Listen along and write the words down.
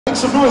Make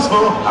some noise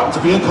for how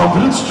to be a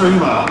confident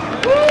streamer.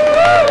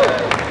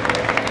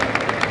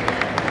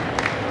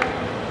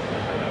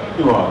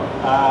 You are.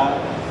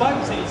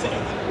 Thanks,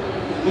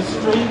 the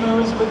streamer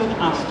is with an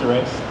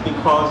asterisk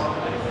because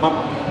my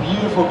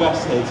beautiful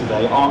guests here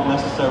today aren't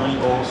necessarily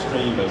all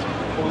streamers.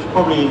 But we should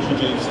probably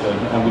introduce them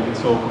and we can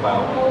talk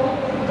about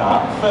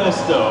that.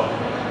 First up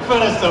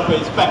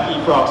is Becky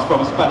Frost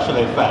from Special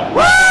Effects.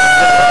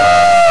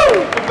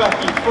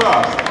 Becky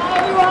Frost. Hi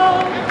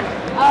everyone.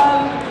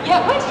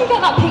 Yeah, where did you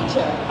get that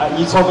picture?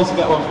 You told me to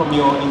get one from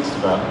your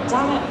Instagram.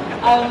 Damn it.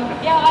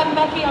 Yeah, I'm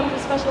Becky, I'm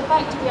from Special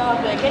Effects. We are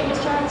the gamers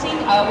charity.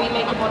 We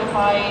make and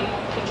modify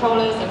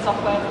controllers and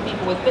software for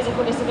people with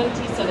physical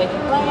disabilities so they can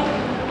play.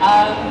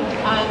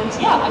 And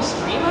yeah, I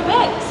stream a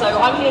bit. So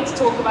I'm here to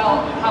talk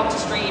about how to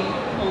stream,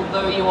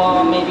 although you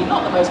are maybe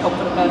not the most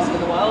confident person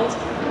in the world.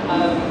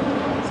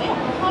 So yeah,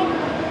 hi.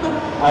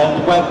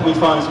 And where can we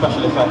find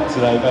Special Effects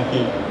today,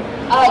 Becky?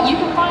 You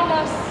can find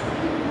us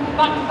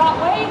back that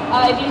way.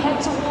 If you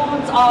head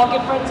towards our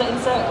good friends at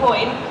Insert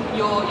Coin,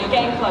 you're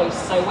getting close.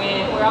 So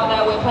we're out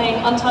there, we're playing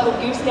Untitled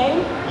Goose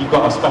Game. You've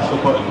got a special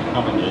button,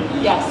 haven't you?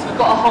 Yes, we've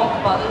got a honk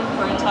button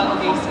for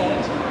Entitled Goose Game.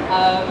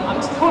 I'm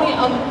just calling it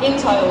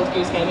Entitled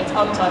Goose Game, it's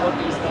Untitled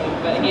Goose Game,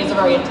 but he is a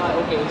very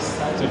entitled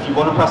goose. So if you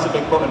want to press a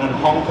big button and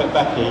honk at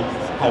Becky,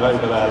 head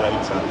over there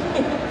later.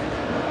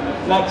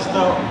 Next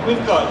up,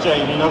 we've got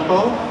Jamie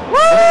Knuckle.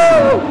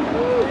 Woo!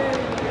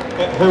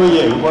 Who are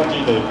you? What do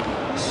you do?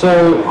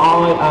 So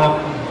I am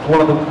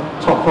one of the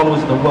top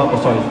followers in the world,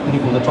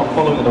 people the top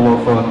following in the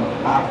world for an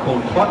app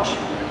called Clutch.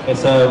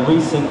 It's a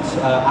recent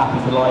app,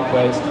 if you like,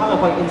 where it's kind of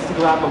like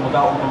Instagram but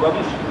without all the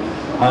rubbish.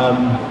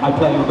 I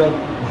play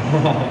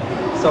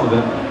some of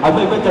it. I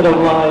play Red Dead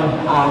Online,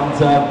 and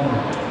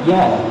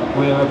yeah,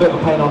 we're a bit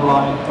of a pain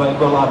online, but in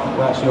real life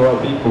we're actually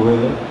alright people,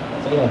 really.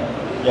 So yeah.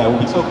 Yeah, we'll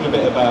be talking a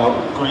bit about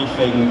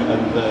griefing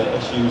and the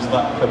issues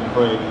that can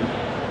bring.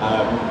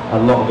 A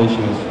lot of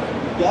issues.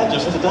 Yeah,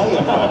 just today,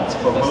 in fact.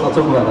 Let's not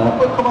talk about that.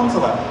 We'll come on to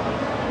that.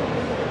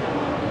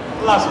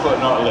 Last but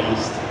not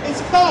least,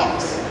 it's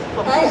Bex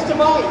from Trista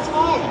Bites.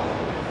 Hi.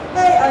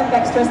 Hey, I'm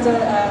Bex Trista,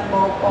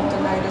 more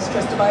often known as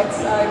Trista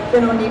Bites. I've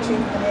been on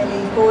YouTube for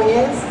nearly 4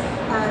 years,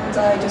 and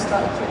I just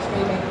started Twitch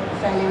streaming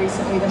fairly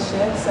recently this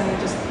year, so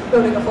just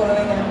building a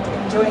following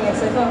and enjoying it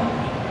so far.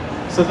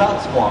 So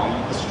that's why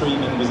the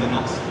streaming was an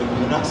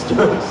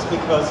asterisk,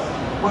 because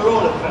we're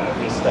all at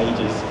various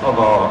stages of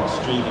our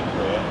streaming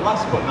career.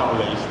 Last but not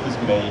least, there's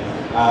me,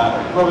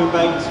 Robin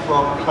Bates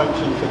from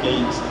Coaching for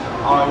Geeks.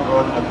 I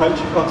run a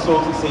coaching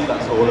consultancy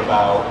that's all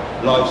about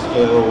life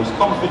skills,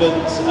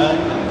 confidence and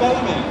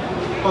gaming.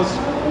 Because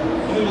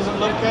who doesn't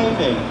love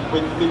gaming? It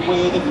would be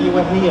weird if you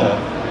were here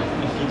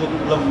if you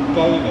didn't love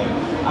gaming.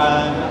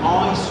 And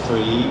I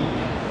stream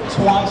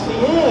twice a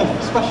year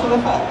for Special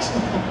Effects.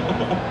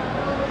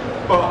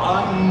 But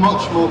I'm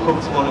much more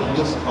comfortable in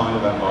this kind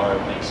of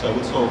environment, so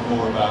we'll talk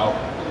more about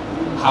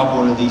how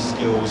all of these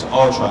skills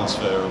are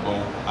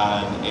transferable,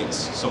 and it's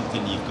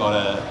something you've got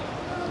to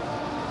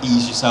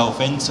ease yourself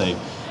into.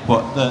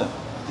 But the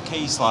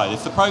key slide,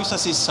 if the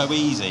process is so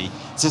easy,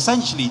 it's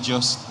essentially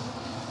just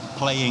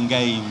playing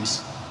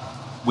games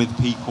with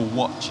people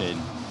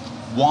watching.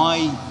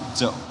 Why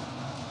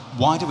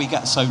do we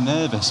get so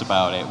nervous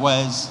about it?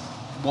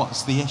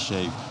 What's the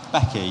issue?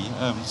 Becky,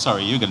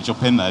 sorry, you were going to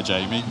jump in there,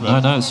 Jamie.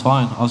 No, it's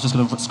fine. I was just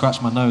going to scratch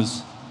my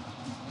nose.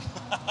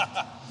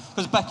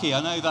 Because Becky,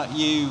 I know that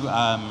you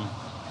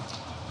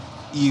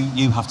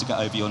have to get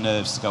over your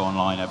nerves to go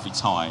online every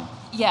time.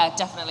 Yeah,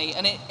 definitely,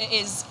 and it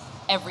is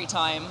every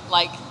time.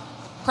 Like,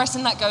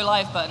 pressing that go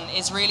live button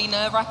is really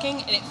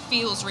nerve-wracking, and it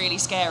feels really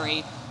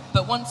scary.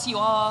 But once you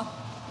are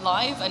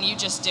live and you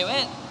just do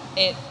it,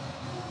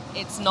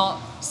 it's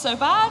not so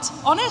bad,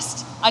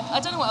 honest.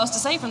 I don't know what else to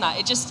say from that.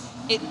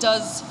 It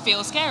does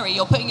feel scary.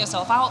 You're putting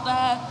yourself out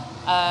there,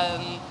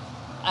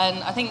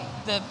 and I think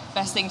the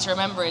best thing to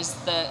remember is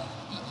that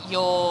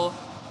you're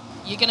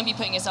going to be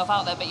putting yourself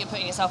out there, but you're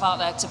putting yourself out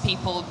there to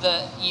people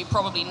that you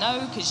probably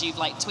know because you've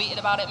like tweeted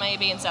about it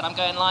maybe and said, I'm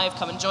going live,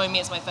 come and join me,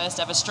 it's my first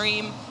ever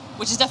stream,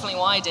 which is definitely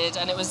what I did,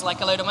 and it was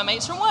like a load of my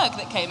mates from work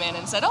that came in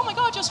and said, oh my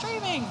god, you're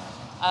streaming,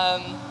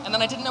 and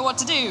then I didn't know what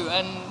to do,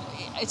 and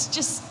it's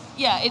just,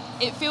 yeah,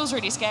 it feels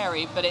really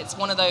scary, but it's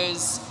one of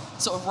those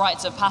sort of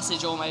rites of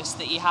passage almost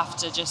that you have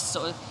to just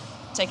sort of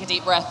take a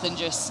deep breath and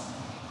just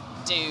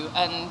do,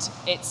 and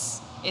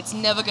it's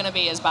never going to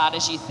be as bad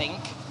as you think,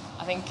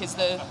 I think is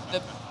the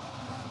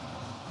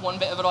one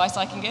bit of advice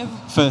I can give.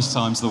 First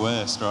time's the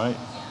worst, right?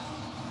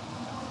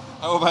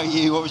 How about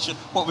you?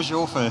 What was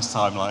your first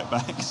time like,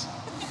 Bex?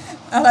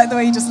 I like the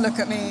way you just look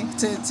at me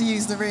to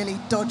use the really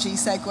dodgy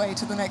segue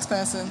to the next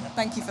person.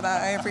 Thank you for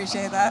that, I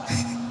appreciate that.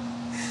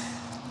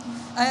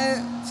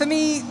 For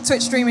me,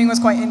 Twitch streaming was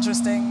quite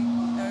interesting.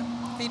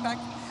 Feedback?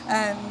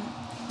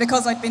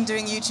 Because I'd been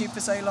doing YouTube for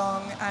so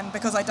long, and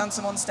because I'd done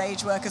some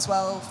on-stage work as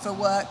well for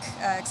work,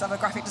 because I'm a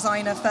graphic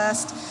designer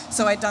first,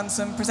 so I'd done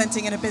some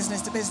presenting in a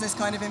business-to-business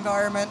kind of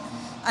environment,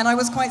 and I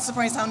was quite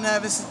surprised how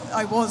nervous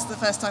I was the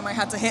first time I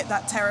had to hit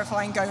that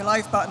terrifying go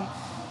live button,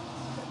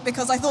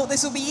 because I thought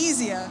this will be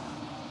easier.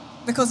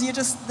 because you're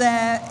just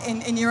there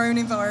in your own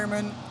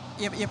environment.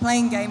 You're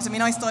playing games. I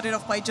mean, I started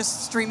off by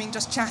just streaming,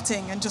 just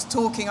chatting and just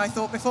talking. I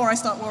thought before I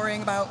start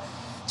worrying about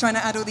trying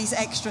to add all these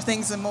extra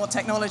things and more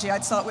technology,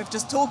 I'd start with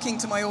just talking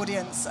to my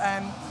audience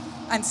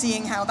and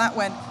seeing how that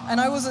went. And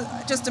I was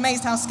just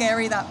amazed how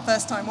scary that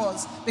first time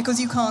was, because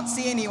you can't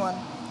see anyone.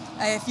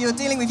 If you're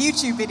dealing with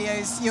YouTube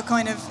videos, you're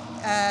kind of,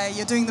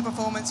 you're doing the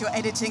performance, you're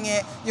editing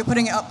it, you're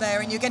putting it up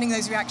there, and you're getting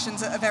those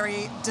reactions at a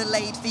very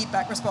delayed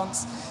feedback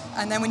response.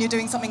 And then when you're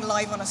doing something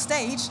live on a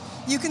stage,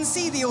 you can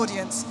see the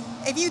audience.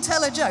 If you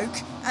tell a joke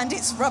and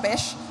it's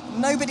rubbish,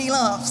 nobody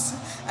laughs,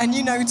 and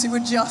you know to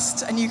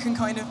adjust, and you can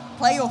kind of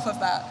play off of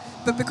that.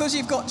 But because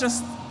you've got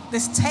just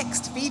this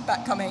text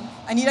feedback coming,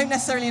 and you don't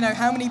necessarily know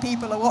how many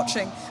people are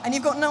watching, and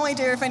you've got no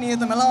idea if any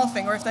of them are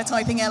laughing or if they're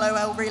typing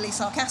LOL really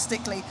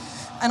sarcastically.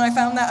 And I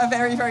found that a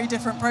very, very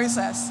different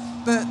process.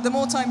 But the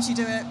more times you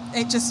do it,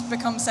 it just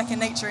becomes second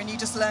nature, and you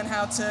just learn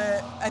how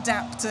to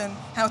adapt and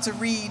how to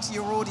read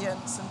your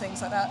audience and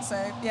things like that.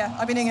 So yeah,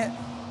 I've been doing it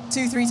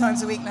 2-3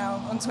 times a week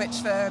now on Twitch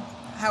for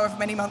however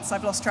many months,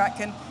 I've lost track.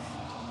 And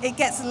it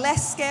gets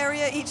less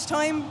scarier each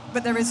time,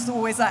 but there is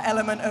always that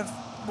element of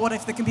what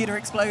if the computer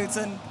explodes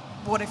and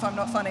what if I'm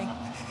not funny?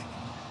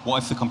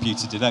 What if the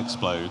computer did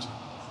explode?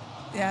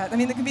 Yeah, I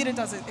mean, the computer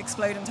does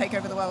explode and take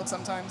over the world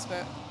sometimes,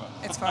 but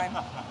it's fine.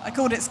 I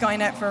called it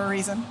Skynet for a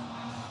reason.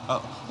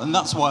 And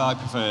that's why I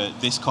prefer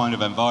this kind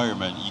of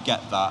environment. You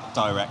get that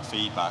direct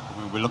feedback.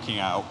 I mean, we're looking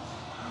out.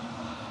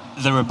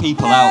 There are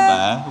people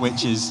out there,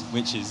 which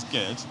is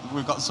good.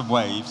 We've got some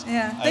waves.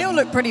 Yeah, they all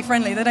look pretty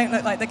friendly. They don't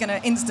look like they're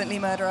going to instantly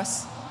murder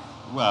us.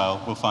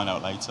 Well, we'll find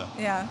out later.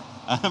 Yeah.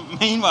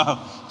 Meanwhile,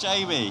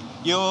 Jamie,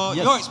 your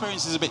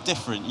experience is a bit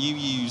different. You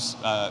use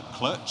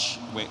Clutch,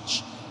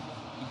 which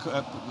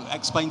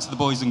explain to the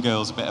boys and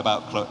girls a bit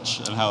about Clutch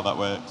and how that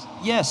works.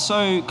 Yeah,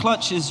 so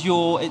Clutch is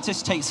it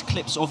just takes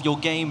clips of your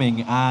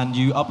gaming and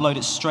you upload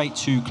it straight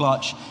to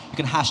Clutch. You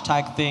can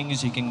hashtag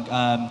things, you can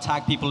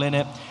tag people in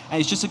it.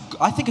 And it's just,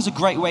 I think it's a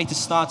great way to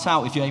start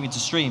out if you're aiming to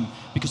stream,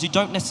 because you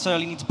don't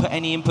necessarily need to put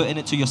any input in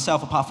it to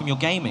yourself apart from your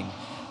gaming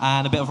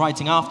and a bit of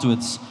writing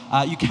afterwards.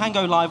 You can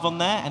go live on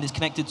there, and it's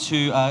connected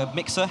to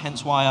Mixer,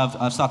 hence why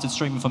I've started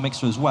streaming for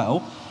Mixer as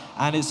well.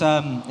 And it's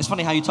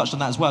funny how you touched on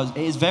that as well.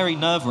 It is very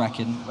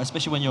nerve-wracking,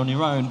 especially when you're on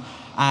your own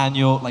and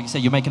you're, like you say,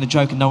 you're making a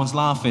joke and no one's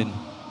laughing.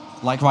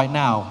 Like right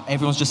now,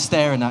 everyone's just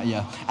staring at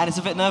you. And it's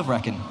a bit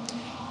nerve-wracking.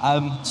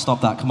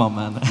 Stop that, come on,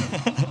 man.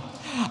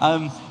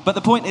 But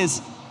the point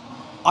is,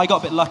 I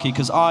got a bit lucky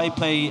because I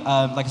play,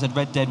 like I said,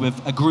 Red Dead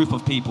with a group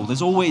of people.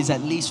 There's always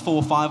at least 4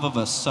 or 5 of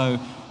us. So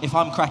if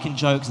I'm cracking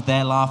jokes,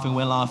 they're laughing,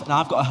 we're laughing. And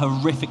I've got a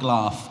horrific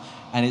laugh.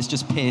 And it's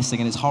just piercing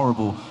and it's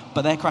horrible.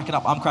 But they're cracking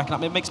up, I'm cracking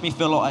up. It makes me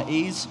feel a lot at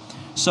ease.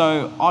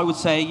 So I would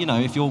say, you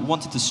know, if you're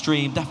wanting to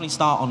stream, definitely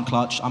start on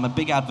Clutch. I'm a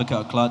big advocate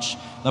of Clutch.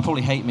 They'll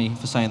probably hate me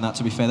for saying that,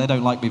 to be fair. They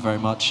don't like me very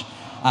much.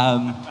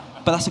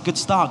 But that's a good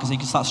start, because you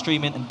can start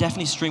streaming and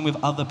definitely stream with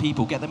other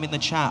people. Get them in the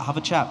chat, have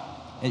a chat.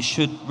 It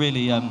should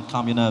really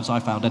calm your nerves,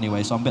 I found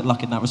anyway. So I'm a bit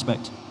lucky in that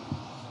respect.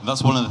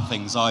 That's one of the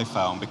things I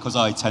found, because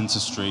I tend to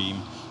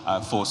stream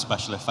for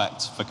special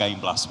effects for Game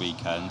Blast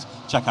weekend.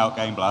 Check out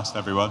Game Blast,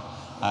 everyone.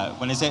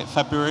 When is it?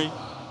 February?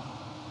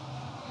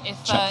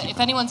 If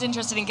anyone's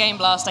interested in Game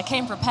Blast, I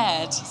came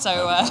prepared.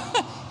 So,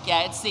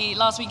 yeah, it's the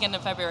last weekend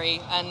of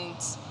February, and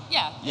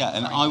yeah. Yeah,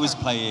 and I was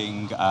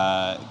playing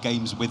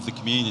games with the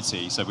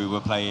community, so we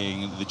were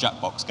playing the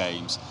Jackbox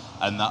games,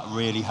 and that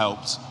really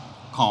helped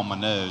calm my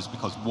nerves,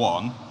 because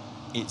one,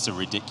 it's a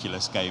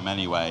ridiculous game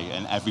anyway,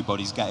 and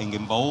everybody's getting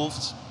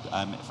involved.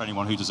 For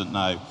anyone who doesn't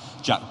know,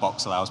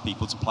 Jackbox allows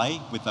people to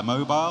play with their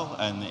mobile,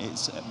 and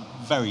it's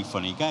very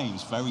funny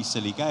games, very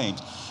silly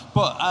games.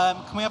 But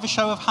can we have a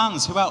show of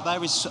hands? Who out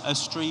there is a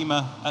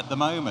streamer at the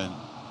moment?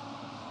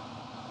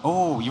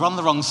 Oh, you're on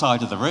the wrong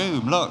side of the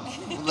room. Look,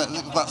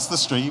 that's the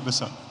streamer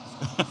side.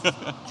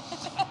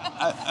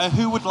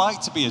 Who would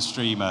like to be a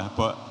streamer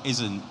but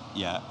isn't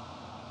yet?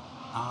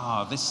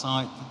 Ah, this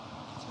side.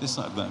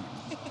 No.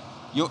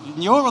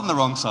 You're on the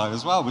wrong side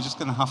as well. We're just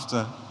going to have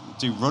to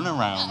do run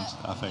around,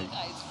 I think.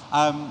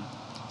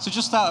 So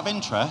just out of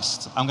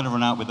interest, I'm going to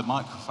run out with the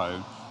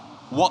microphone.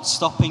 What's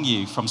stopping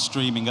you from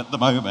streaming at the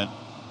moment?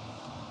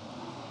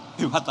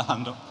 Who had the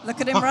hand up? Look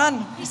at him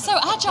run. He's so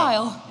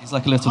agile. He's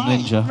like a little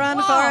ninja. Run,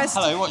 Wow. Forrest.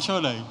 Hello, what's your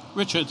name?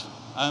 Richard,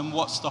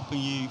 What's stopping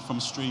you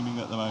from streaming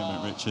at the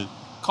moment, Richard?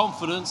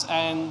 confidence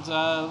and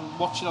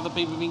watching other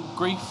people being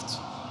griefed.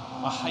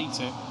 I hate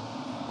it.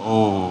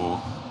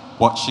 Oh,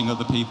 watching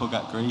other people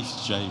get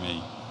griefed,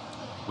 Jamie.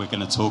 We're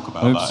going to talk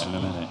about that in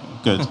a minute.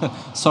 Good.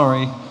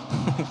 Sorry.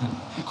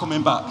 I'm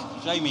coming back.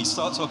 Jamie,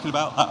 start talking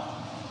about that.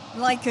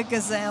 Like a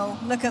gazelle.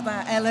 Look at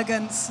that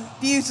elegance.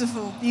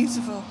 Beautiful,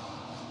 beautiful.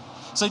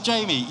 So,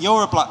 Jamie,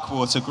 you're a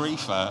Blackwater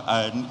griefer,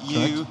 and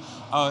you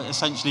are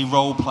essentially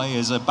role play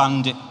as a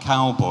bandit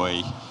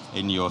cowboy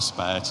in your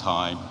spare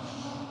time.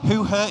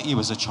 Who hurt you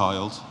as a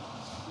child?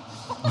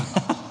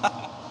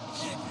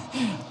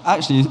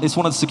 Actually, it's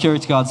one of the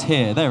security guards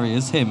here. There he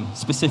is, him,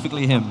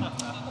 specifically him.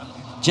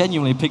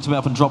 Genuinely picked me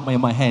up and dropped me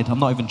on my head. I'm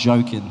not even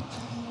joking.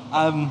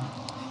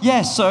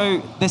 Yeah,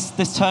 so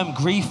this term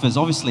griefers,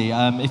 obviously,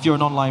 if you're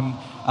an online...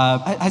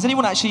 has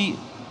anyone actually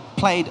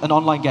played an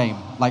online game?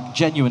 Like,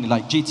 genuinely,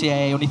 like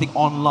GTA or anything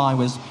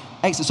online?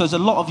 So there's a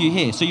lot of you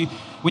here. So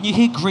when you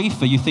hear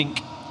griefer, you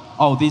think,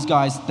 oh, these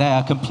guys,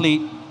 they're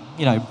complete,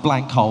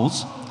 blank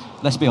holes.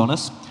 Let's be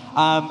honest.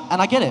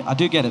 And I get it. I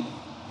do get it.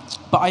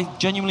 But I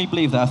genuinely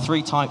believe there are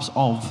 3 types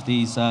of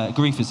these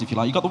griefers, if you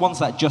like. You've got the ones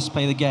that just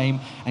play the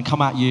game and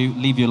come at you,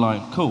 leave you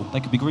alone. Cool,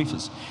 they could be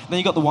griefers. Then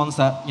you've got the ones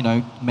that,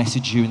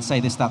 message you and say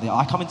this, that, the other.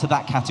 I come into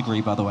that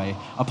category, by the way.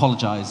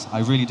 Apologise. I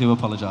really do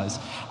apologise.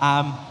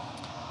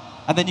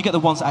 And then you get the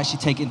ones that actually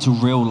take it into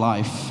real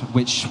life,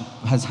 which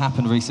has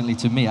happened recently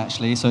to me,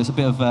 actually. So it's a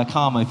bit of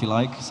karma, if you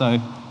like. So,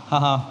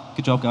 haha,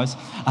 good job, guys.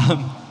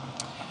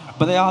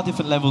 But there are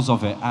different levels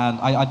of it, and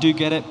I do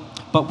get it.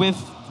 But with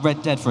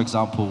Red Dead, for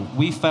example,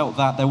 we felt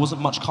that there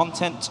wasn't much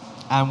content,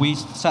 and we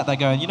sat there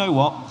going, you know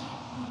what?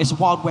 It's a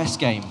Wild West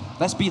game.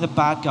 Let's be the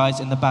bad guys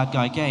in the bad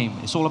guy game.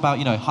 It's all about,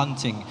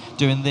 hunting,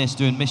 doing this,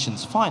 doing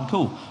missions. Fine,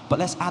 cool. But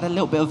let's add a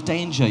little bit of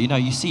danger.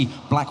 You see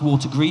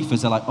Blackwater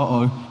griefers. They're like,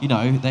 uh-oh,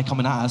 they're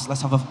coming at us.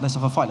 Let's have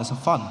a fight. Let's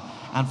have fun.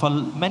 And for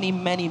many,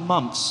 many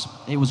months,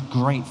 it was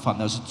great fun.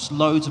 There was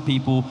loads of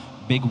people,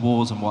 big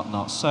wars and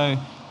whatnot. So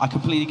I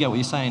completely get what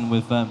you're saying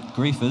with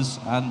griefers.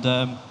 And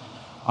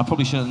I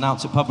probably shouldn't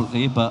announce it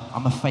publicly, but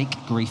I'm a fake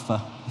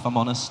griefer, if I'm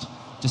honest.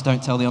 Just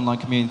don't tell the online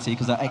community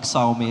because they'll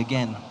exile me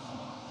again.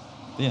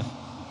 Yeah.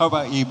 How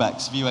about you,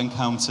 Bex? Have you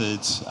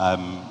encountered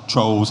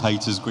trolls,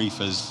 haters,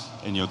 griefers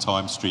in your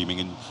time streaming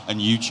and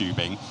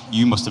YouTubing?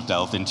 You must have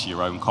delved into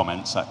your own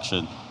comment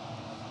section.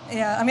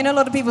 Yeah, I mean, a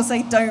lot of people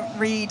say don't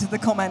read the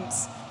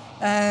comments.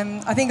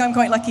 I think I'm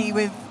quite lucky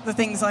with the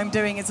things I'm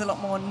doing. It's a lot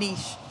more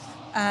niche.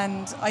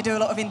 And I do a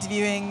lot of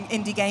interviewing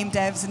indie game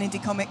devs and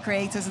indie comic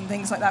creators and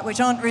things like that,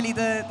 which aren't really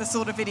the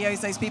sort of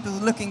videos those people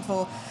are looking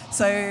for.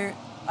 So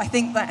I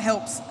think that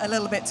helps a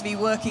little bit to be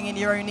working in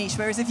your own niche.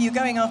 Whereas if you're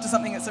going after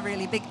something that's a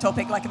really big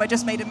topic, like if I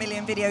just made 1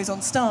 million videos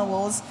on Star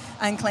Wars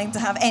and claimed to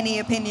have any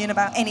opinion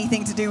about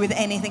anything to do with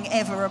anything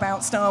ever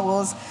about Star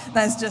Wars,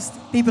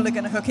 people are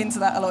going to hook into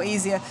that a lot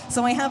easier.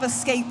 So I have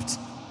escaped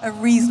a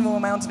reasonable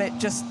amount of it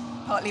just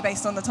partly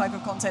based on the type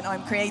of content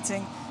I'm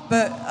creating.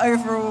 But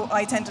overall,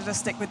 I tend to just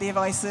stick with the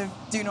advice of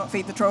do not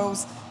feed the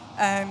trolls.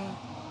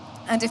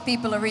 And if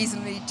people are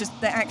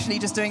they're actually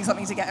just doing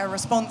something to get a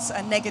response,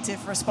 a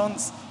negative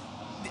response,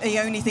 the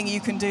only thing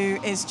you can do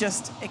is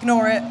just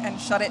ignore it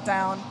and shut it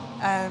down,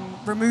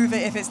 remove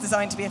it if it's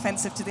designed to be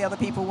offensive to the other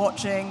people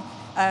watching.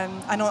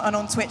 And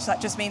on Twitch,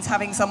 that just means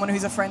having someone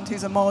who's a friend,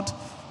 who's a mod,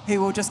 who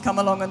will just come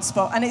along and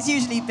spot. And it's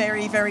usually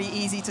very, very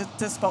easy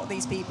to spot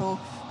these people.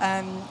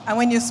 And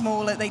when you're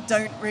smaller, they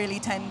don't really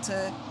tend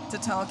to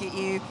target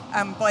you.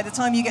 By the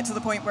time you get to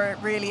the point where it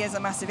really is a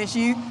massive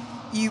issue,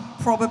 you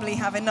probably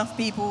have enough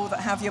people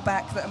that have your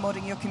back, that are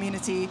modding your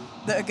community,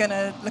 that are going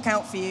to look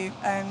out for you.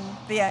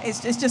 But yeah,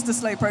 it's just a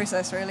slow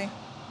process, really.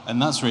 And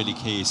that's really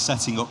key,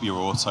 setting up your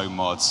auto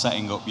mods,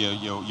 setting up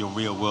your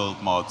real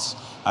world mods,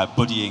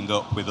 buddying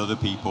up with other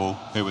people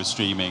who are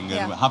streaming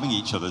and having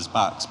each other's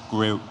backs,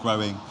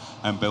 growing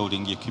and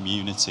building your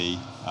community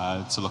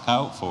to look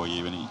out for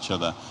you and each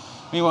other.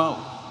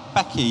 Meanwhile,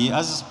 Becky,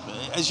 as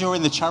you're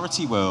in the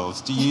charity world,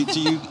 do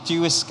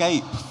you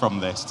escape from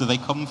this? Do they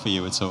come for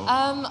you at all?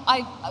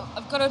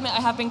 I've got to admit,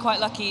 I have been quite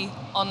lucky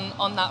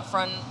on that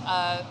front.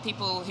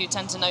 People who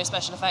tend to know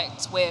special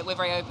effects, we're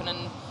very open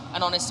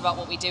and honest about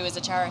what we do as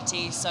a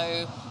charity,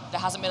 so there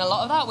hasn't been a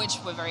lot of that, which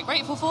we're very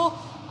grateful for.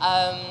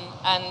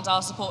 And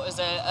our supporters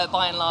are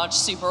by and large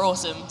super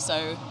awesome.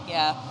 So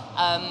yeah,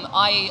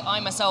 I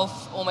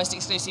myself almost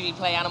exclusively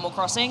play Animal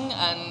Crossing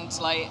and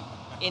like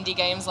indie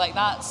games like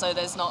that, so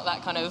there's not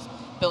that kind of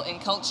built-in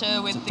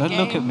culture with the game. Don't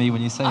look at me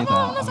when you say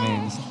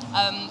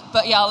that.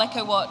 But yeah, I'll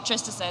echo what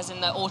Trista says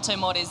in that auto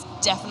mod is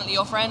definitely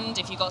your friend.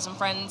 If you've got some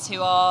friends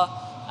who are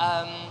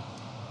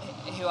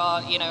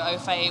au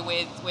fait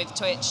with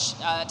Twitch,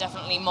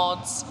 definitely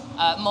mods.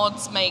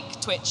 Mods make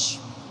Twitch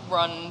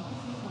run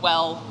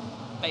well,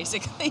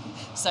 basically.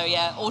 So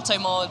yeah, auto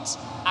mod,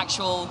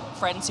 actual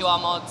friends who are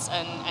mods,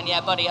 and yeah,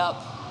 buddy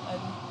up.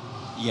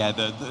 Yeah,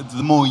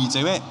 the more you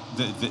do it,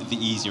 the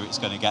easier it's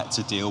going to get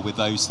to deal with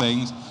those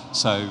things.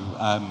 So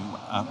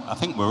I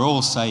think we're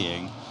all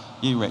saying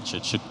you,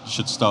 Richard,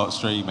 should start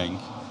streaming.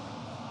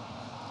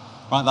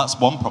 Right, that's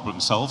one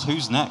problem solved.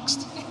 Who's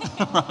next?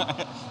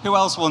 Right. Who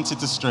else wanted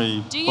to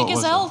stream? Do your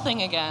gazelle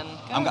thing again.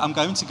 Go. I'm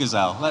going to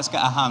gazelle. Let's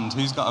get a hand.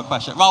 Who's got a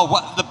question? Oh,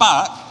 what, the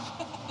back?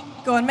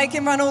 Go on, make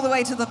him run all the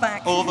way to the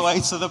back. All the way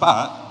to the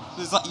back?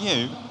 Is that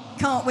you?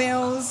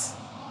 Cartwheels,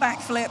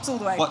 backflips, all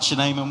the way. What's your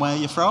name and where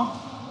you're from?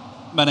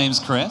 My name's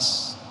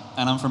Chris,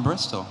 and I'm from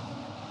Bristol.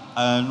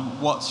 And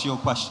what's your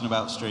question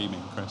about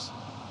streaming, Chris?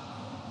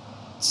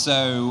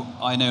 So,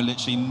 I know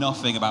literally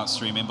nothing about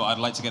streaming, but I'd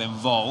like to get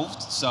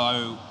involved.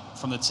 So,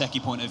 from the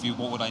techie point of view,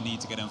 what would I need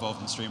to get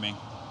involved in streaming?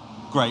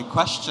 Great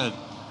question.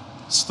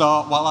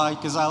 Start while I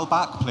gazelle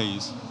back,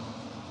 please.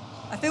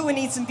 I feel we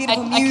need some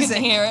beautiful music. I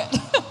couldn't hear it.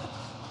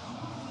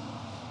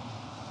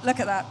 Look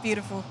at that,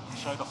 beautiful.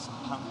 Showed off some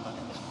camera.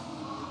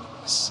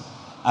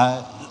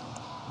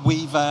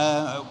 We've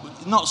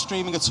not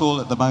streaming at all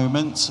at the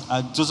moment.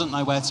 Doesn't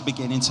know where to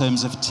begin in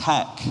terms of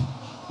tech.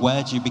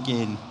 Where do you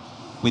begin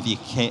with your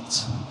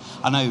kit?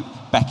 I know,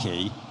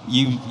 Becky,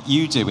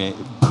 you do it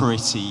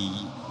pretty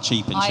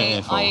cheap and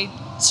cheerful. I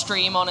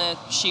stream on a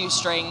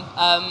shoestring.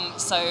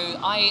 So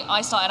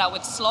I started out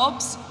with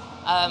Slobs,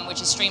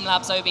 which is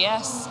Streamlabs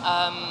OBS,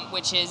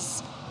 which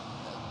is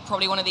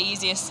probably one of the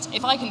easiest.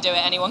 If I can do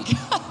it, anyone can.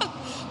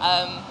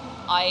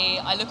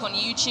 I look on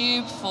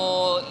YouTube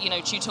for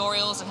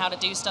tutorials and how to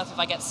do stuff if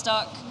I get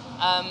stuck.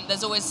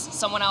 There's always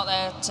someone out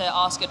there to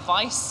ask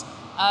advice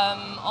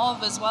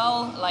of as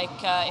well. Like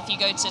if you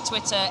go to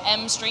Twitter,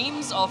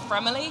 mstreams of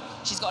Fremily,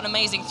 she's got an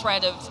amazing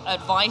thread of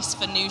advice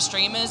for new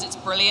streamers. It's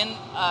brilliant.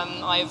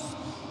 I've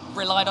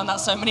relied on that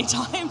so many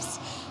times.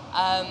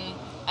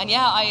 And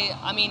yeah,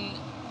 I mean,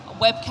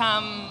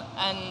 webcam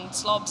and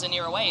slobs and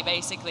you're away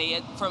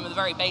basically from a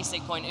very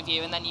basic point of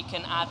view, and then you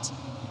can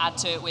add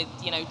to it with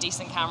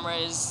decent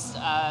cameras,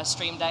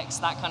 stream decks,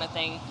 that kind of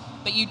thing.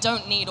 But you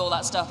don't need all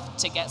that stuff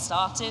to get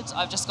started.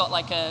 I've just got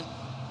like a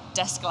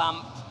desk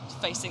lamp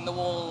facing the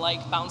wall,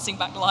 like bouncing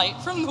back light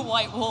from the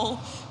white wall,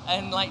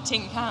 and like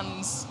tin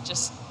cans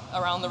just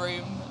around the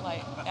room.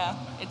 Like, yeah,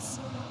 it's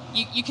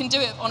you can do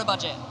it on a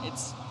budget.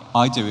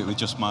 I do it with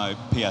just my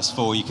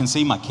PS4. You can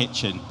see my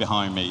kitchen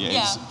behind me.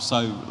 It's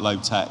so low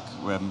tech.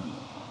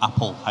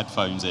 Apple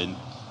headphones in,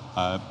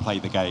 play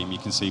the game. You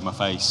can see my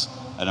face,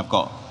 and I've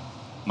got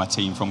my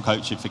team from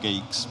Coaching for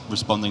Geeks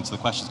responding to the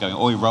questions, going,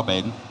 "Oi,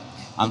 Robin,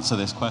 answer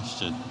this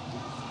question."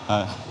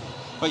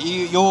 But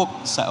your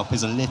setup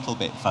is a little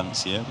bit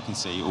fancier. We can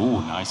see,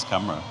 nice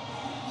camera.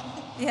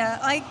 Yeah,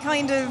 I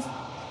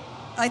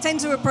tend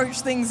to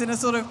approach things in a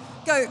sort of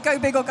go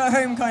big or go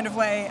home kind of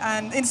way.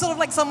 And it's sort of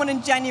like someone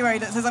in January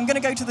that says, I'm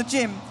going to go to the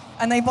gym,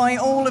 and they buy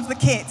all of the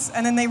kits,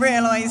 and then they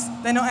realize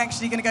they're not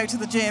actually going to go to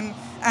the gym,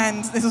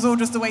 and this was all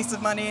just a waste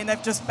of money, and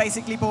they've just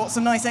basically bought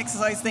some nice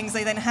exercise things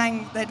they then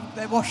hang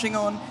their washing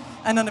on,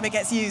 and none of it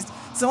gets used.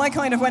 So I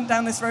kind of went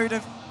down this road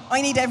of,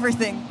 I need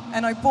everything,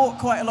 and I bought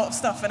quite a lot of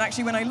stuff. And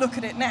actually when I look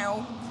at it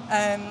now,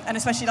 and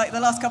especially like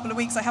the last couple of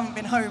weeks I haven't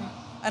been home,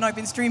 and I've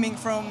been streaming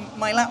from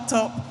my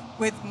laptop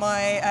with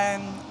my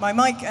my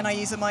mic, and I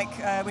use a mic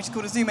which is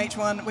called a Zoom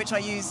H1, which I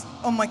use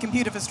on my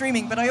computer for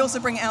streaming, but I also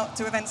bring it out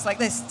to events like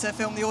this to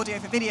film the audio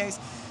for videos.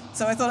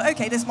 So I thought,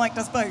 okay, this mic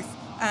does both,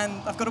 and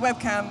I've got a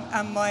webcam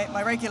and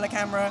my regular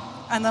camera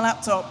and the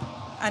laptop.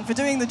 And for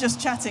doing the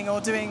just chatting or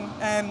doing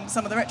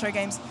some of the retro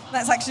games,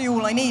 that's actually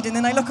all I need. And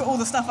then I look at all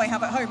the stuff I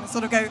have at home and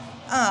sort of go,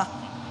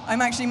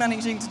 I'm actually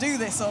managing to do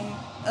this on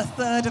a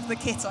third of the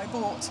kit I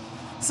bought.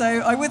 So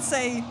I would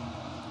say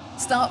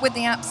start with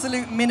the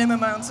absolute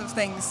minimum amount of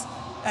things.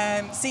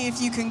 See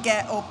if you can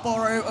get or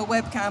borrow a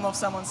webcam off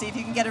someone. See if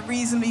you can get a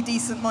reasonably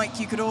decent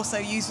mic you could also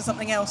use for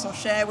something else or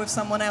share with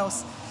someone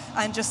else.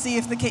 And just see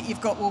if the kit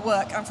you've got will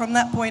work. And from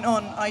that point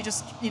on, I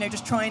just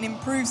try and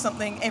improve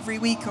something every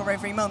week or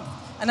every month.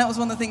 And that was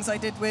one of the things I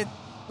did with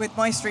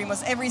my stream,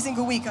 was every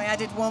single week I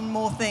added one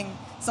more thing,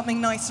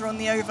 something nicer on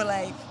the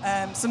overlay,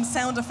 some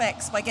sound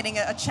effects by getting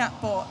a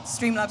chatbot.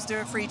 Streamlabs do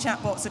a free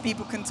chatbot so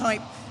people can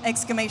type !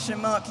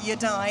 You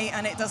die,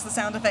 and it does the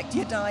sound effect,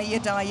 you die, you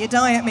die, you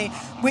die at me,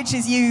 which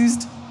is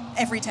used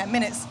every 10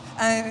 minutes.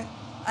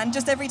 And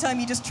just every time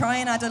you just try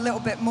and add a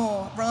little bit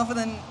more, rather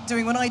than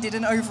doing what I did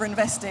and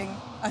over-investing,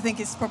 I think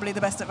is probably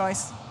the best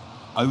advice.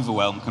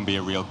 Overwhelm can be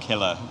a real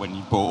killer when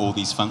you bought all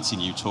these fancy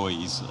new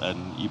toys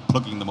and you're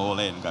plugging them all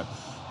in and go,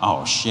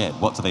 oh shit,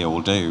 what do they all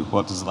do?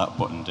 What does that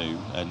button do?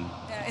 And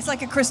yeah, it's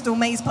like a crystal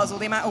maze puzzle,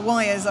 the amount of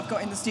wires I've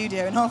got in the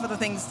studio, and half of the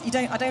things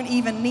I don't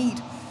even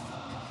need.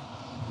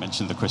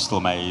 Mentioned the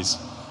crystal maze.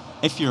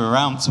 If you're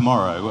around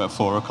tomorrow at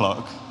 4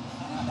 o'clock,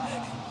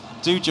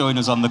 do join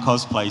us on the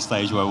cosplay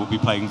stage where we'll be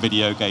playing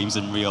video games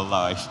in real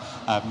life.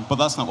 But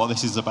that's not what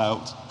this is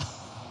about.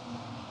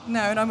 No,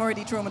 and I'm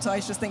already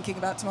traumatized just thinking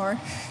about tomorrow.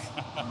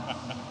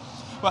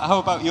 Well, how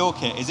about your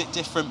kit? Is it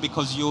different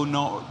because you're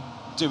not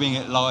doing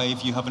it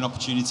live? You have an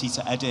opportunity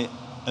to edit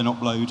and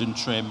upload and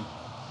trim?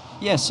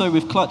 Yeah, so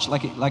with Clutch,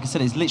 like I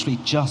said, it's literally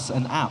just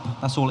an app.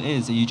 That's all it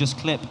is. You just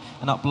clip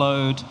and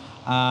upload,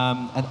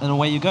 and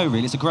away you go,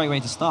 really. It's a great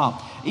way to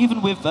start.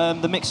 Even with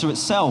the mixer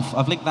itself,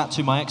 I've linked that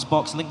to my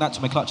Xbox, linked that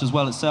to my Clutch as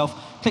well itself.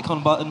 Click on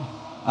a button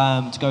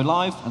to go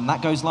live, and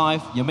that goes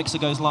live. Your mixer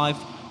goes live.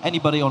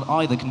 Anybody on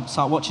either can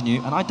start watching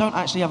you, and I don't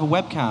actually have a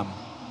webcam,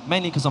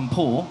 mainly because I'm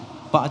poor,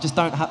 but I just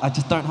don't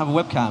have a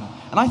webcam.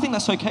 And I think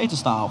that's okay to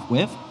start off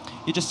with.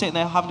 You're just sitting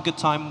there having a good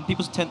time.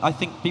 I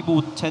think people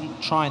would tend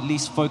to try and at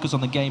least focus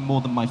on the game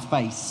more than my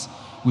face,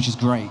 which is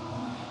great,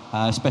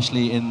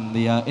 especially in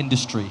the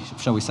industry,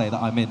 shall we say,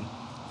 that I'm in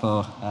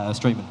for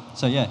streaming.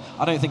 So yeah,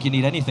 I don't think you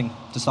need anything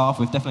to start off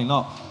with, definitely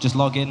not. Just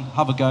log in,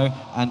 have a go,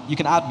 and you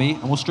can add me,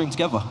 and we'll stream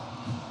together.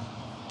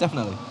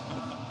 Definitely.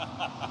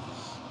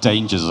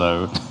 Danger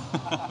zone.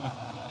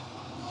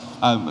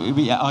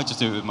 Yeah, I just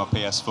do it with my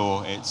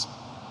PS4. It's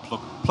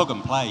plug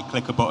and play,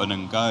 click a button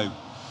and go.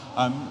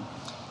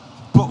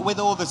 But with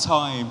all the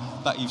time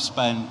that you've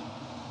spent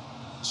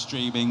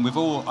streaming, we've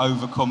all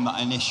overcome that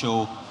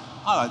initial,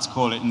 I like to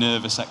call it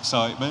nervous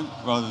excitement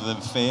rather than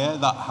fear.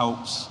 That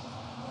helps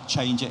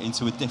change it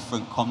into a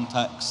different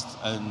context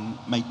and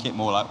make it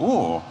more like,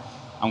 oh,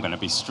 I'm going to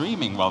be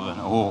streaming rather than,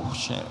 oh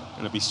shit, I'm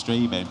going to be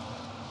streaming.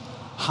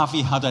 Have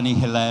you had any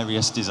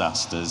hilarious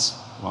disasters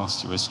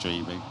whilst you were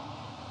streaming?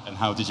 And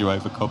how did you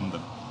overcome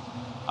them?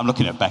 I'm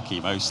looking at Becky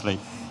mostly.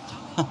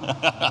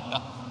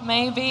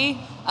 Maybe.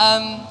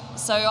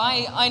 So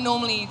I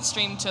normally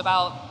stream to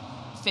about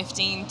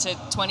 15 to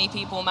 20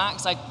 people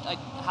max. I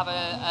have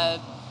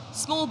a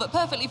small but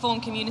perfectly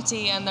formed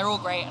community, and they're all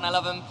great, and I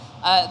love them.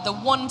 The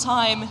one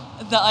time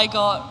that I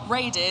got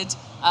raided,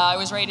 I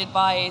was raided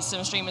by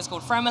some streamers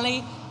called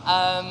Fremily,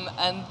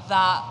 and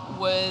that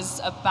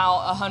was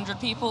about 100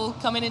 people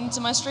coming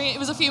into my stream. It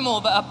was a few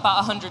more, but about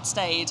 100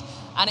 stayed.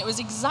 And it was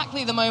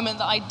exactly the moment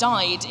that I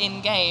died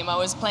in-game. I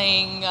was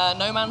playing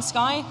No Man's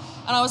Sky,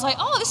 and I was like,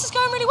 oh, this is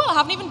going really well. I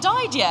haven't even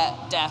died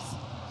yet. Death.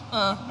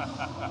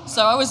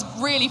 So I was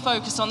really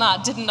focused on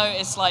that. Didn't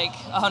notice like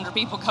 100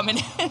 people coming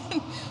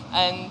in.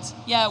 And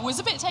yeah, was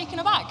a bit taken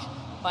aback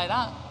by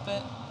that,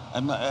 but...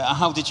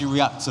 how did you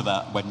react to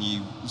that when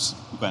you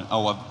went,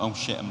 oh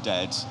shit, I'm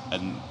dead,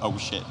 and oh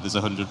shit, there's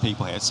 100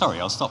 people here? Sorry,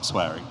 I'll stop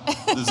swearing.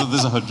 There's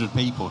 100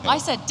 people here. I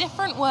said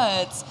different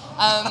words.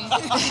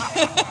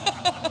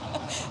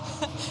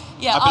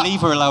 Yeah, I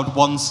believe we're allowed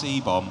one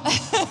C-bomb.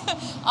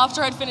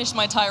 After I'd finished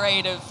my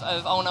tirade of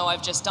oh no,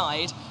 I've just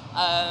died,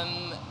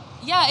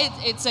 yeah,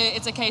 it's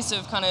a case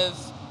of kind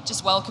of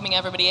just welcoming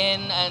everybody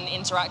in and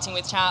interacting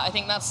with chat. I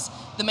think that's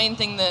the main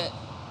thing that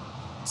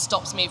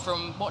stops me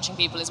from watching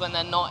people, is when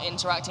they're not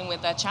interacting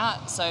with their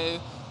chat. So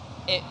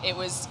it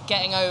was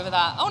getting over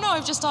that, oh no,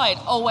 I've just died.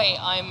 Oh wait,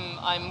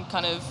 I'm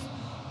kind of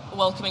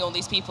welcoming all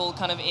these people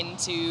kind of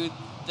into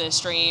the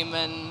stream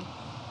and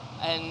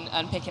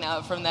picking it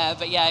up from there.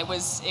 But yeah, it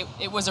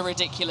was a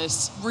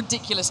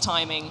ridiculous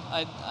timing.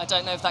 I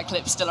don't know if that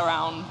clip's still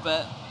around,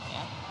 but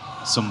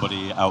yeah.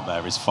 Somebody out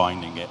there is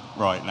finding it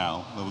right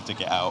now. We'll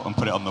dig it out and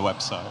put it on the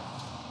website.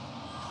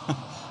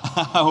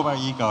 How about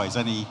you guys?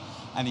 Any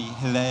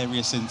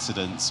hilarious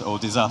incidents or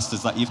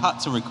disasters that you've had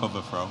to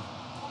recover from?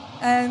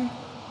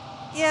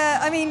 Yeah,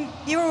 I mean,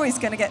 you're always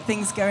going to get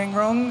things going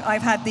wrong.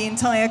 I've had the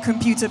entire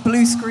computer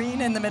blue screen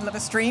in the middle of a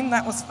stream.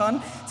 That was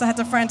fun. So I had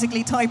to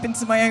frantically type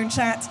into my own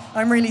chat,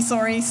 I'm really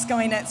sorry,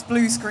 Skynet's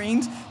blue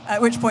screened, at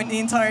which point the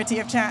entirety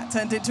of chat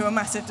turned into a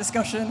massive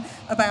discussion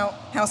about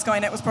how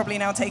Skynet was probably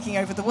now taking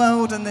over the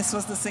world, and this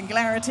was the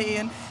singularity.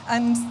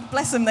 And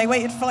bless them, they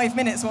waited 5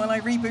 minutes while I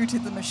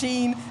rebooted the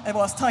machine and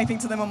was typing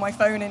to them on my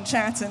phone in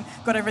chat and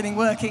got everything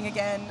working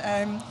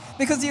again.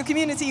 Because your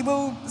community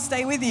will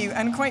stay with you,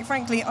 and quite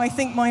frankly, I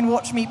think mine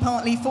watch me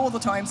partly for the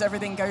times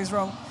everything goes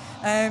wrong.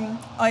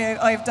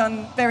 I've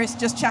done various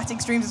just chatting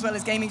streams as well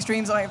as gaming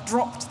streams. I have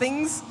dropped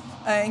things,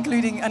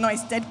 including a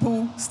nice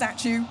Deadpool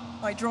statue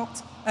I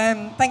dropped.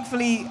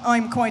 Thankfully,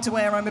 I'm quite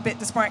aware I'm a bit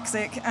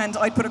dyspraxic, and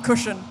I put a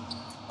cushion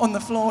on the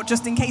floor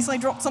just in case I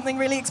dropped something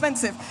really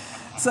expensive.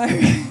 So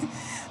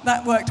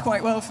that worked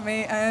quite well for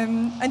me.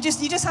 And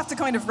you just have to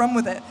kind of run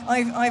with it.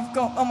 I've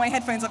got, on my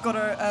headphones, I've got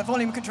a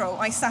volume control.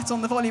 I sat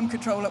on the volume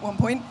control at one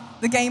point.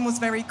 The game was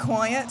very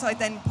quiet. I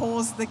then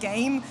paused the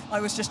game.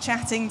 I was just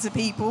chatting to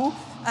people.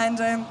 And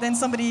then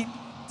somebody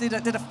did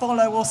a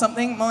follow or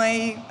something.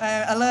 My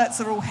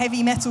alerts are all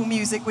heavy metal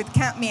music with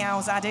cat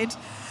meows added.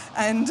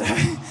 And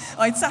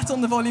I'd sat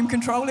on the volume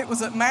control, it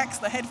was at max,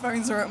 the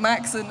headphones are at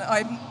max, and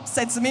I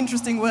said some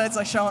interesting words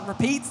I shan't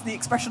repeat. The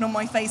expression on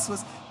my face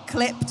was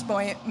clipped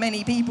by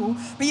many people,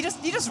 but you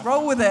just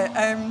roll with it.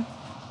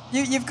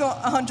 You've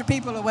got 100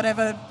 people or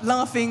whatever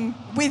laughing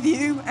with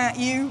you,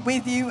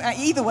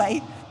 either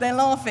way, they're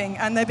laughing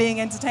and they're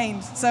being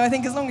entertained. So I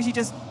think as long as you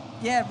just,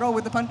 roll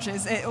with the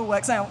punches, it all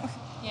works out.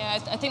 Yeah,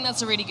 I think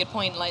that's a really good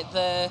point. Like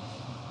the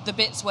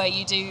bits where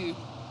you do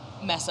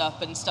mess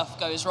up and stuff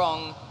goes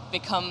wrong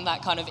become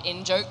that kind of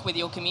in-joke with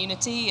your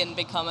community and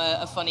become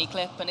a funny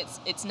clip, and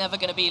it's never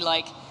going to be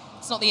like,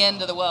 it's not the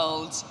end of the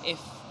world if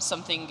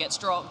something gets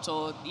dropped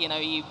or,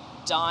 you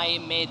die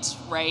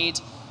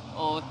mid-raid,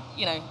 or,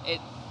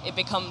 it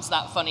becomes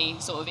that funny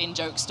sort of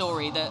in-joke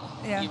story that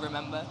you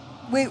remember.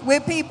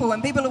 We're people,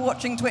 and people are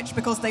watching Twitch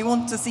because they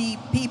want to see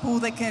people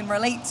they can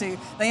relate to.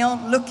 They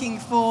aren't looking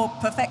for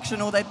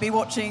perfection, or they'd be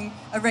watching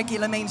a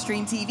regular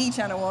mainstream TV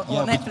channel or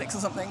Netflix or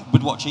something.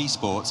 We'd watch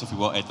esports if we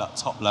wanted that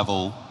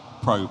top-level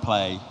pro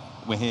play.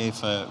 We're here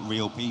for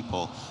real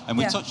people, and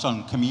we touched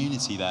on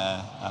community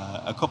there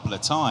a couple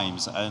of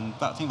times, and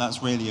I think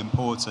that's really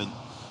important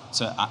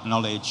to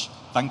acknowledge.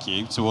 Thank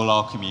you to all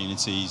our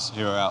communities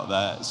who are out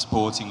there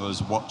supporting us,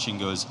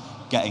 watching us,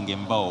 getting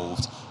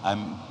involved.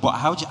 But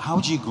how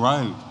do you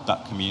grow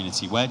that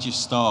community? Where do you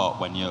start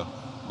when you're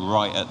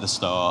right at the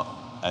start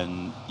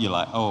and you're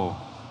like,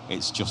 oh,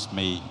 it's just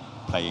me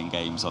playing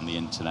games on the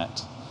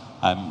internet?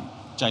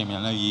 Jamie,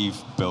 I know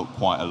you've built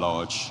quite a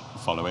large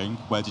following.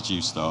 Where did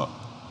you start?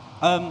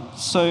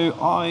 So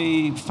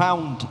I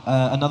found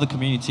another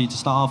community to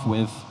start off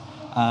with,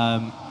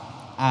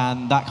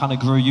 and that kind of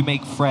grew. You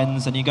make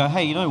friends, and you go,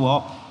 hey, you know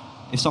what?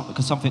 If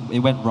something it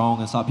went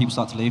wrong, and people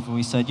start to leave, and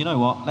we said, you know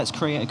what? Let's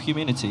create a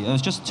community. There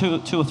was just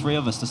two or three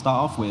of us to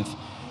start off with,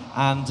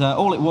 And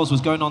all it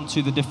was going on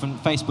to the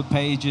different Facebook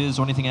pages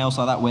or anything else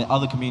like that where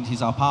other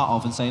communities are part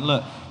of and saying,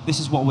 look, this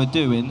is what we're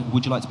doing,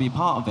 would you like to be a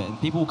part of it? And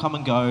people will come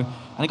and go.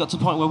 And it got to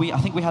the point where I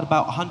think we had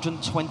about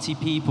 120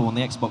 people on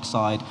the Xbox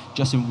side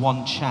just in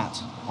one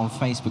chat on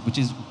Facebook, which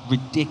is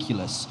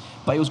ridiculous.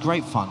 But it was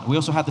great fun. We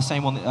also had the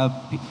same on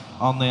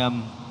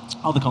the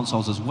other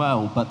consoles as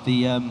well. But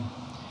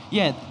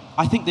yeah,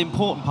 I think the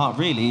important part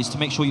really is to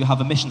make sure you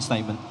have a mission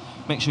statement,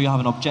 make sure you have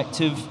an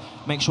objective,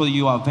 make sure that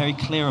you are very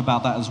clear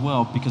about that as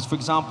well. Because, for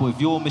example, if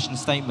your mission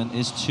statement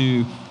is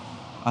to,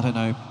 I don't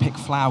know, pick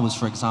flowers,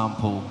 for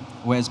example,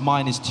 whereas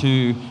mine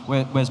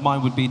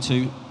would be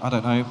to, I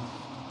don't know,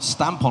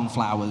 stamp on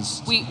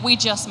flowers. We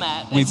just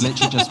met. We've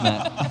literally just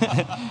met.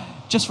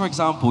 Just for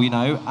example, you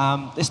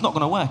know, it's not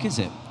going to work, is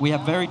it? We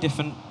have very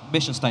different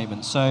mission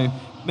statements. So,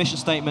 mission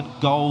statement,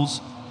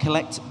 goals,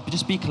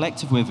 just be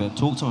collective with it,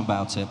 talk to them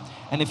about it.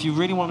 And if you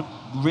really want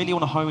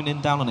to hone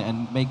in down on it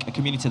and make a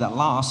community that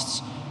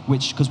lasts,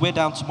 because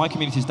my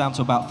community is down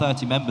to about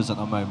 30 members at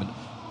the moment.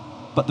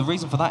 But the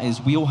reason for that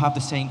is we all have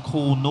the same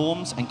core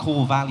norms and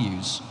core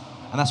values.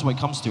 And that's what it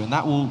comes to. And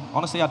that will,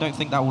 honestly, I don't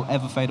think that will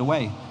ever fade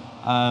away.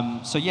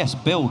 So yes,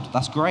 build,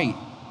 that's great.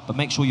 But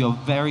make sure you're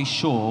very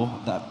sure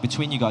that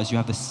between you guys you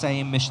have the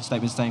same mission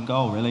statement, same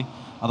goal, really.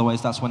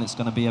 Otherwise, that's when it's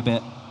going to be a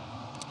bit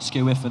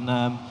skew-if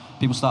and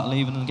people start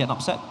leaving and getting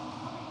upset.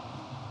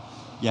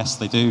 Yes,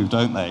 they do,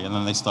 don't they? And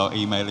then they start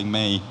emailing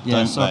me, yeah,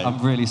 don't they?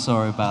 I'm really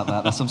sorry about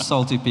that. There's some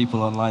salty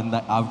people online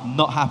that I'm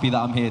not happy that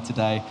I'm here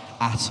today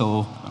at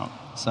all. No.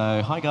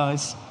 So, hi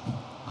guys.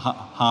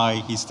 Hi,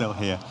 he's still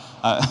here.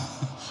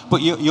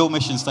 But your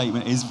mission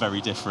statement is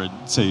very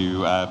different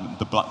to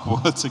the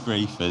Blackwater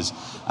Griefers,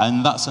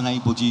 and that's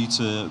enabled you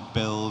to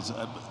build...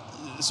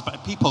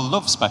 people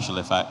love special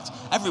effect.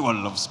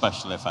 Everyone loves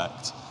special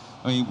effect.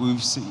 I mean,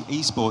 we've seen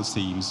esports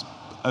teams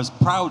as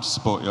proud to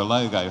support your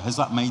logo. Has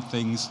that made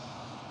things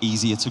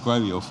easier to grow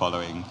your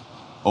following?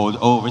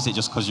 Or is it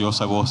just because you're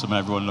so awesome and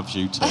everyone loves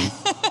you too?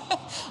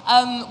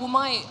 Well,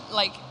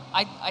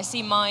 I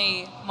see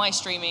my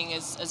streaming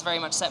as very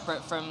much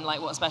separate from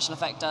like what Special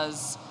Effect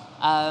does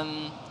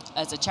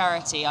as a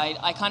charity.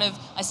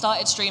 I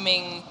started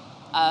streaming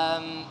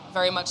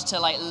very much to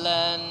like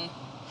learn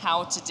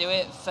how to do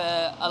it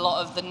for a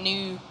lot of the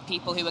new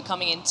people who are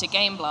coming into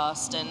Game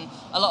Blast, and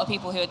a lot of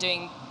people who are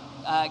doing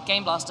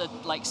Game Blast are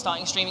like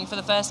starting streaming for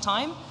the first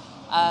time,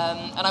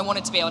 and I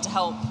wanted to be able to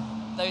help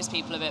those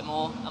people a bit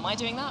more. Am I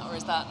doing that, or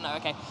is that no?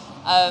 Okay.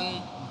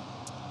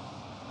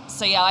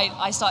 So yeah,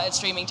 I started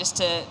streaming just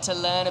to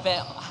learn a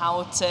bit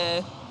how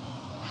to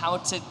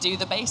do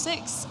the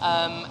basics,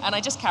 and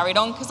I just carried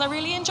on because I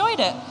really enjoyed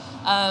it.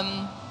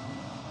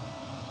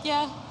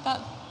 Yeah,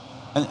 that.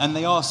 And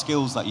they are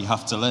skills that you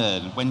have to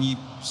learn. When you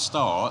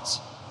start,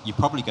 you're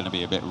probably going to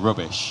be a bit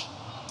rubbish.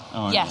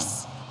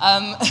 Yes.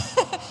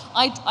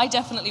 I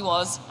definitely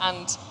was,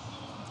 and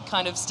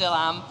kind of still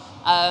am.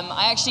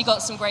 I actually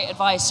got some great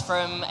advice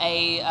from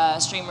a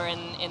streamer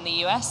in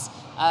the US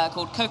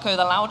called Coco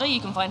the Louder. You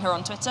can find her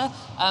on Twitter.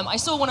 I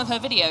saw one of her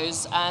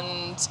videos,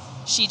 and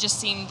she just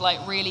seemed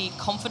like really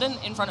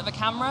confident in front of a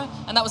camera,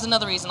 and that was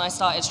another reason I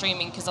started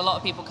streaming, because a lot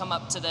of people come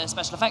up to the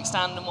special effects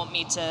stand and want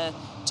me to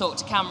talk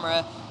to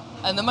camera.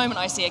 And the moment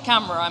I see a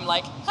camera, I'm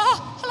like,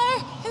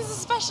 hello, this is a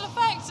special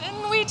effect,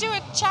 and we do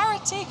a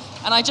charity.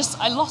 And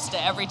I lost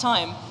it every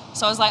time.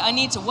 So I was like, I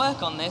need to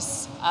work on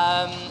this.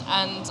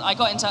 And I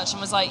got in touch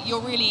and was like,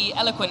 you're really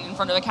eloquent in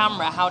front of a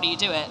camera, how do you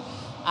do it?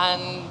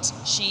 And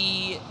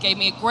she gave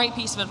me a great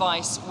piece of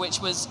advice,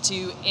 which was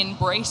to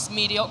embrace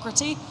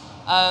mediocrity,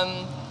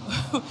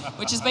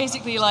 which is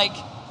basically like,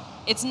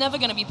 it's never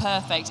going to be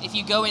perfect. If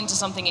you go into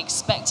something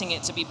expecting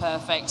it to be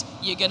perfect,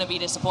 you're going to be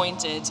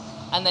disappointed,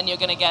 and then you're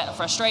going to get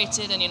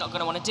frustrated, and you're not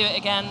going to want to do it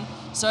again.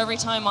 So every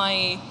time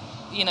I,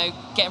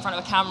 get in front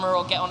of a camera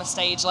or get on a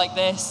stage like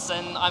this,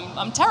 and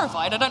I'm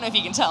terrified. I don't know if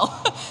you can tell.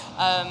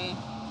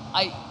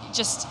 I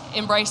just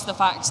embrace the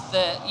fact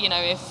that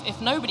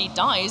if nobody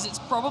dies, it's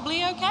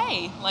probably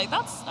okay. Like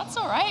that's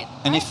all right.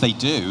 And if they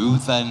do,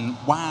 then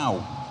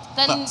wow.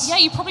 Then yeah,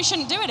 you probably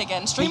shouldn't do it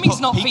again. Streaming's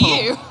not for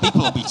you.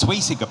 People will be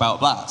tweeting about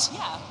that.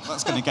 Yeah.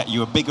 That's going to get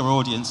you a bigger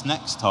audience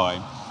next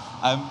time.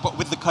 But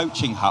with the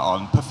coaching hat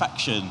on,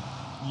 perfection,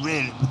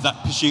 really,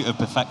 that pursuit of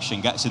perfection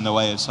gets in the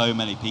way of so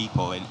many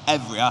people in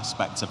every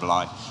aspect of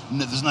life.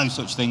 There's no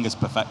such thing as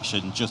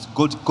perfection, just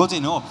good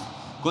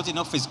enough. Good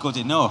enough is good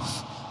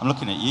enough. I'm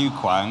looking at you,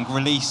 Kwang.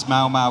 Release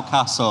Mau Mau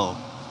Castle.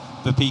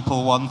 The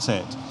people want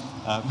it.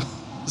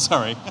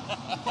 Sorry.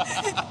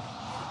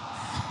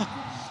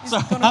 He's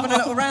gone off on a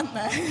little rant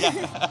there.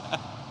 Yeah.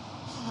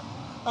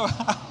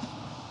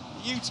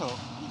 You talk.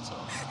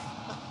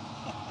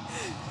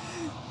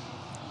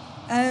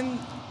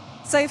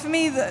 So for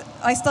me,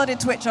 I started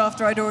Twitch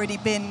after I'd already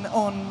been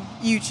on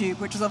YouTube,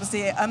 which was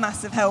obviously a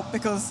massive help,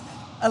 because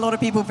a lot of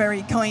people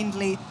very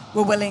kindly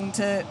were willing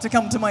to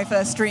come to my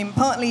first stream,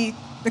 partly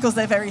because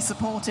they're very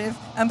supportive,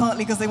 and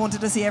partly because they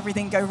wanted to see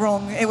everything go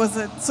wrong. It was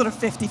a sort of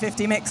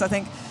 50-50 mix, I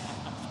think.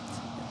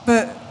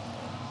 But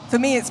for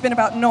me, it's been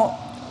about not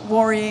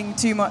worrying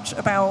too much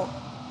about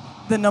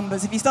the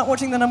numbers. If you start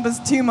watching the numbers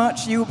too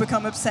much, you will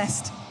become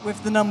obsessed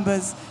with the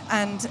numbers,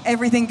 and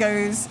everything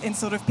goes in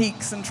sort of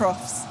peaks and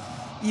troughs.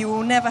 You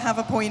will never have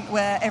a point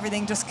where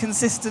everything just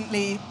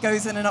consistently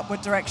goes in an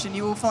upward direction.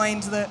 You will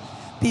find that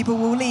people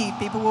will leave,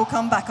 people will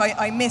come back.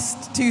 I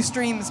missed 2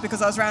 streams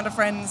because I was around a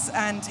friend's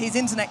and his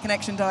internet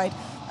connection died,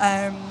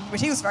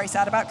 which he was very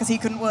sad about because he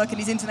couldn't work and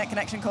his internet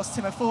connection cost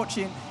him a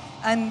fortune.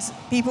 And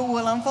people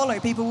will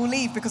unfollow, people will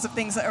leave because of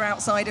things that are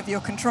outside of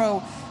your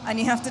control. And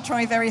you have to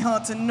try very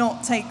hard to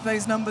not take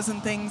those numbers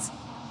and things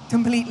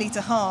completely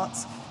to heart,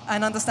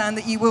 and understand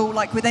that you will,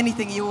 like with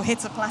anything, you will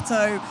hit a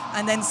plateau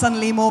and then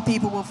suddenly more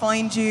people will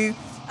find you.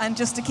 And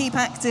just to keep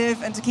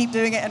active and to keep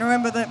doing it, and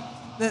remember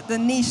that the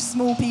niche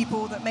small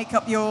people that make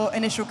up your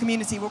initial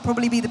community will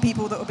probably be the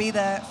people that will be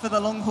there for the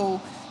long haul.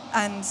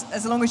 And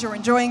as long as you're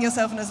enjoying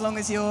yourself and as long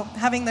as you're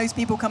having those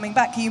people coming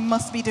back, you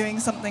must be doing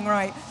something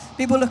right.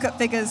 People look at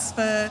figures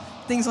for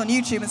things on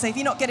YouTube and say, if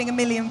you're not getting 1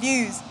 million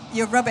views,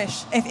 you're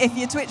rubbish. If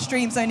your Twitch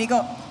stream's only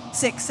got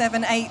 6,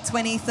 7, 8,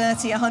 20,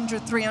 30,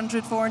 100,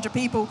 300, 400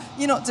 people,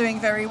 you're not doing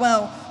very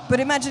well.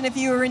 But imagine if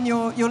you were in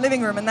your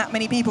living room and that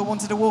many people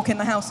wanted to walk in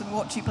the house and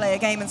watch you play a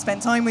game and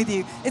spend time with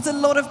you. It's a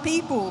lot of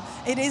people.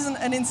 It isn't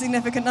an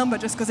insignificant number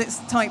just because it's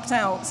typed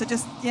out. So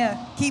just,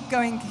 yeah, keep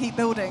going, keep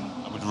building.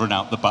 I would run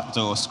out the back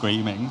door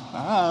screaming.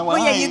 Ah, well,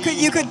 yeah,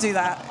 you could do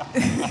that.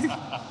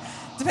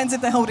 Depends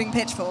if they're holding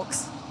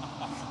pitchforks.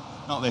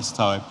 Not this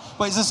time.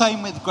 But it's the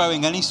same with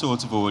growing any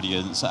sort of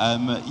audience.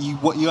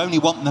 You only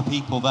want the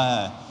people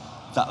there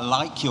that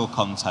like your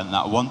content,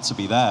 that want to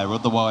be there.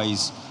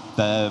 Otherwise,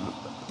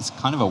 it's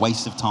kind of a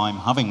waste of time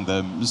having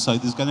them. So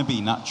there's going to be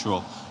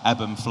natural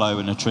ebb and flow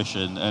and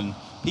attrition. And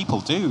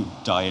people do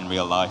die in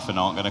real life and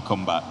aren't going to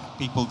come back.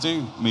 People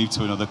do move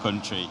to another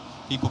country.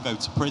 People go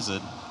to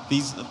prison.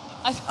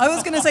 I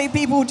was going to say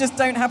people just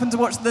don't happen to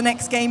watch the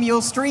next game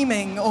you're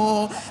streaming,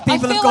 or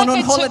people have gone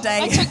on holiday.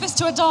 I took this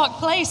to a dark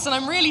place, and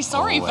I'm really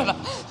sorry for that.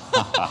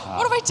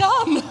 What have I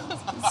done?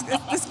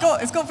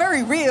 It's got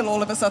very real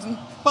all of a sudden.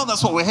 Well,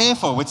 that's what we're here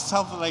for. We're to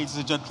tell the ladies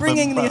and gentlemen.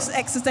 Bringing this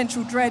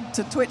existential dread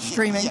to Twitch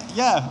streaming.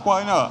 Yeah,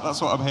 why not?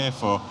 That's what I'm here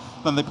for.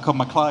 Then they become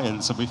my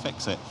clients and we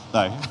fix it.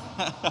 No.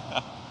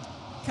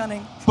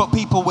 Cunning. But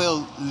people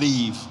will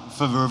leave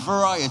for a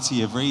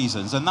variety of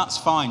reasons, and that's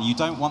fine. You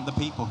don't want the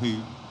people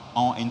who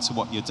aren't into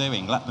what you're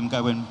doing. Let them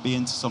go and be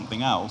into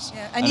something else.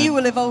 Yeah, and you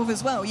will evolve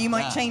as well. You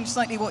might change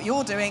slightly what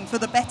you're doing for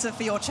the better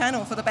for your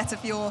channel, for the better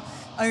for your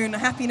own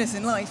happiness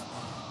in life.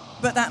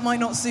 But that might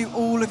not suit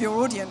all of your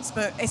audience.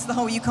 But it's the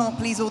whole you can't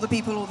please all the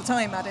people all the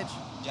time adage.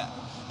 Yeah.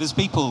 There's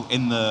people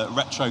in the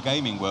retro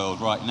gaming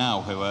world right now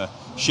who are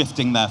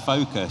shifting their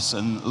focus,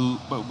 and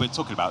we're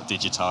talking about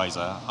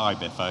Digitizer, hi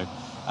Biffo,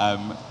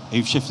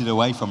 who've shifted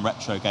away from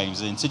retro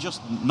games into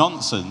just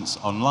nonsense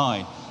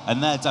online,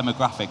 and their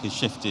demographic has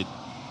shifted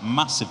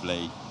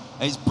massively.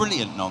 It's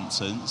brilliant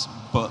nonsense,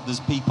 but there's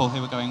people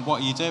who are going,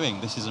 what are you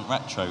doing? This isn't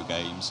retro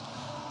games.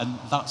 And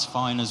that's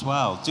fine as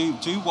well. Do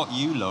what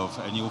you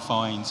love and you'll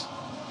find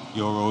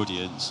your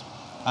audience.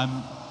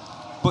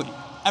 But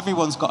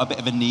everyone's got a bit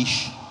of a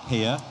niche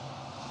here.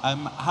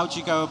 How do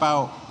you go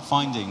about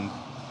finding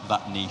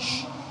that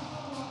niche?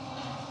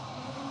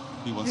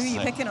 Who are you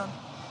picking on?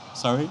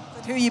 Sorry?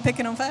 Who are you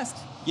picking on first?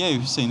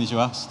 You, seeing as you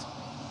asked.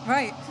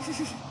 Right.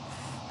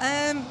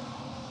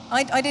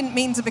 I didn't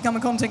mean to become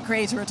a content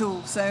creator at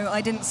all, so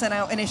I didn't set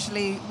out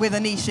initially with a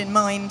niche in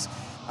mind.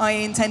 I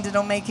intended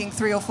on making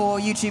 3 or 4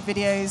 YouTube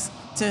videos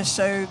to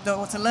show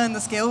or to learn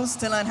the skills,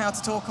 to learn how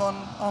to talk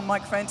on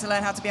microphone, to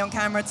learn how to be on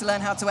camera, to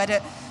learn how to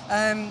edit,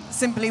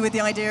 simply with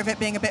the idea of it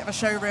being a bit of a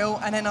show reel,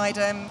 and then I'd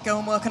go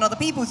and work on other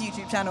people's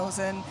YouTube channels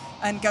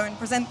and go and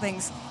present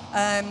things.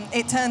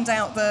 It turned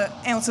out that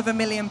out of 1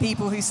 million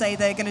people who say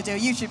they're going to do a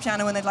YouTube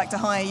channel and they'd like to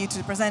hire you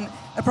to present,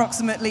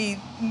 approximately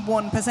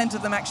 1%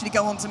 of them actually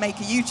go on to make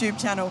a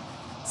YouTube channel.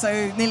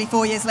 So nearly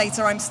 4 years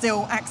later, I'm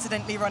still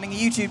accidentally running a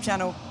YouTube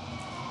channel.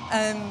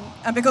 And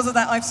because of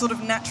that, I've sort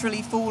of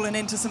naturally fallen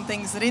into some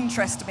things that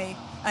interest me.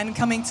 And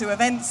coming to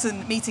events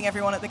and meeting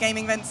everyone at the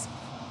gaming events,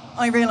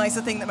 I realised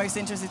the thing that most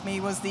interested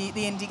me was the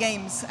indie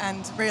games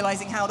and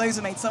realising how those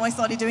are made. So I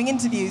started doing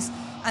interviews,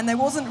 and there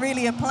wasn't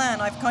really a plan.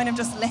 I've kind of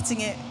just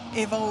letting it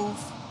evolve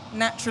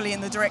naturally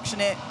in the direction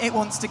it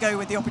wants to go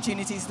with the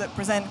opportunities that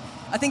present.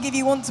 I think if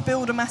you want to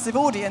build a massive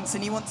audience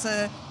and you want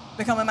to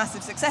become a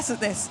massive success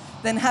at this,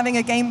 then having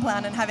a game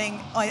plan and having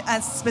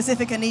as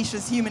specific a niche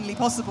as humanly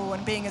possible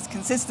and being as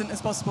consistent as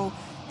possible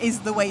is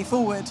the way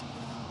forward.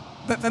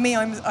 But for me,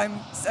 I'm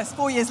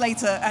 4 years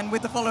later, and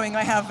with the following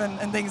I have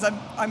and things,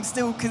 I'm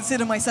still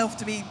consider myself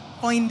to be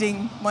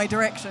finding my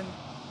direction.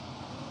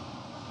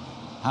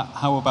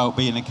 How about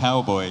being a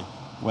cowboy?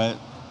 Where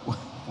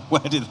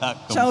did that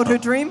come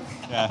Childhood from? dream?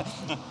 Yeah.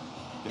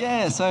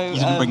 Yeah, so... You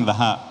didn't bring the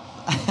hat.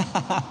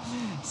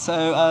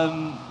 So,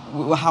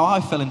 how I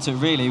fell into it,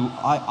 really,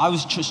 I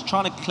was just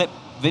trying to clip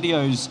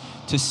videos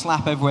to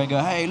slap everywhere and go,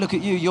 hey, look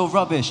at you, you're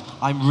rubbish.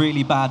 I'm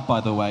really bad,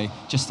 by the way,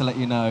 just to let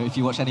you know. If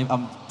you watch any,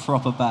 I'm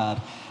proper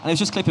bad. And it was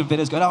just clipping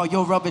videos going, oh,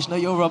 you're rubbish, no,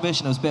 you're rubbish.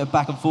 And there was a bit of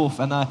back and forth.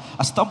 And I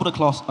stumbled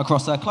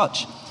across their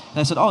Clutch. And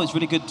they said, oh, it's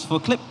really good for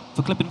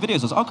clipping videos.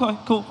 I was like, okay,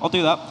 cool, I'll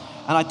do that.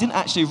 And I didn't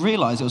actually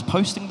realize it was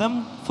posting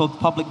them for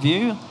public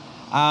view.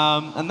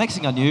 And next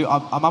thing I knew,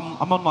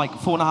 I'm on like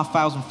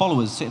 4,500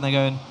 followers sitting there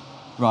going,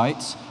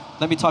 right,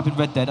 let me type in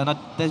Red Dead. And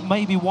there's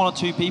maybe 1 or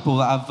 2 people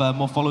that have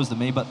more followers than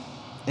me, but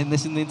in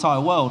the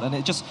entire world. And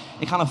it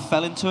kind of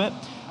fell into it.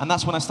 And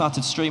that's when I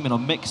started streaming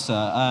on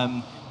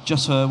Mixer,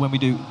 just for when we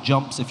do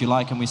jumps, if you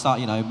like, and we start,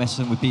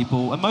 messing with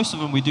people. And most of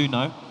them we do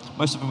know.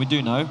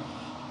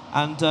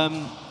 And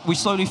we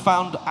slowly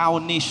found our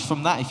niche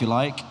from that, if you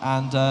like.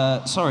 And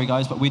sorry,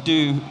 guys, but we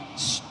do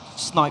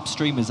snipe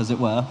streamers, as it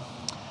were,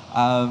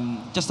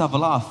 just to have a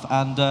laugh.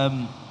 And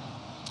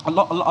a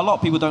lot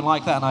of people don't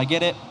like that, and I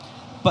get it.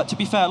 But to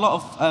be fair, a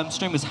lot of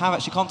streamers have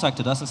actually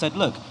contacted us and said,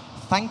 look,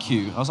 thank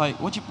you. I was like,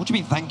 what do you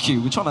mean thank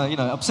you? We're trying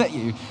to, upset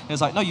you. And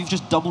it's like, no, you've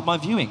just doubled my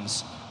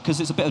viewings because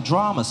it's a bit of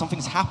drama.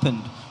 Something's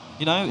happened.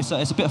 It's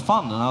a bit of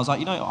fun. And I was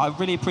like, I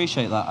really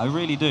appreciate that. I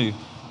really do.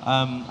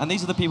 And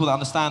these are the people that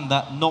understand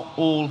that not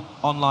all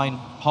online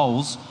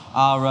holes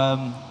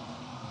are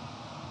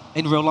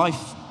in real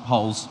life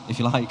holes, if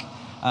you like.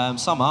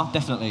 Some are,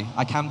 definitely.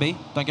 I can be.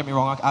 Don't get me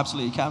wrong, I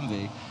absolutely can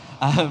be.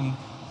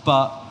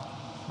 But,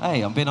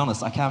 hey, I'm being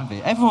honest, I can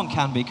be. Everyone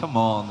can be, come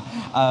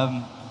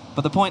on.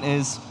 But the point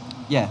is,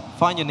 yeah,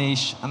 find your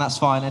niche, and that's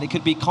fine. And it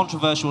could be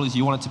controversial as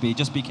you want it to be.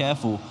 Just be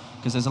careful,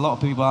 because there's a lot of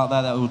people out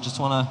there that will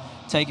just want to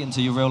take it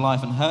into your real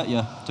life and hurt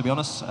you, to be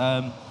honest.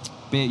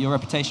 Be it your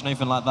reputation or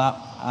anything like that.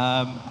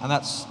 And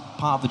that's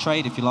part of the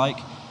trade, if you like.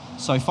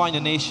 So find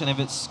your niche, and if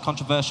it's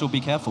controversial,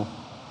 be careful.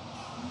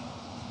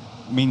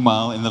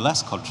 Meanwhile, in the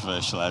less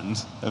controversial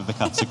end of the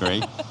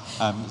category,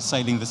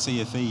 sailing the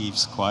Sea of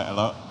Thieves quite a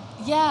lot.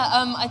 Yeah,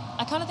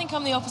 I kind of think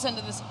I'm the opposite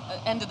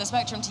end of the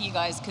spectrum to you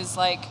guys, because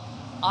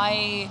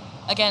I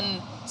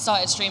again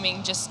started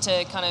streaming just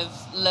to kind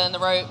of learn the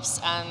ropes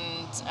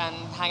and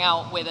hang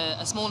out with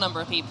a small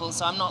number of people.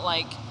 So I'm not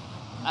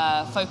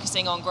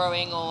focusing on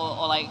growing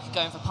or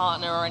going for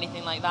partner or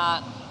anything like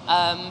that.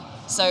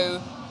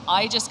 So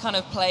I just kind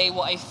of play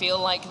what I feel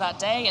like that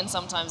day, and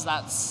sometimes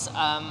that's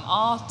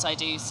art. I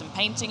do some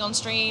painting on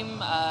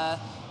stream.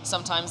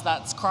 Sometimes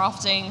that's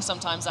crafting.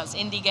 Sometimes that's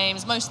indie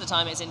games. Most of the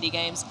time it's indie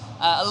games.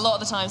 A lot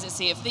of the times it's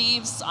Sea of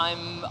Thieves.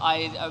 I'm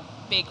a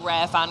big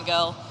Rare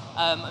fangirl.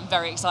 I'm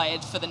very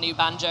excited for the new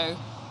Banjo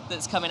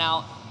that's coming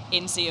out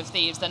in Sea of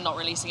Thieves. They're not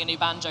releasing a new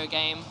Banjo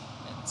game.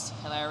 It's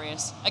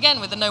hilarious. Again,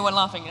 with the no one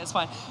laughing, it's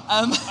fine.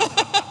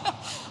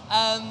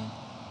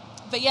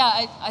 But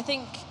yeah, I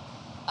think,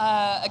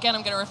 again,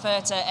 I'm going to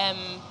refer to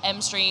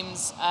M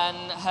Streams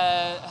and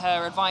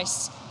her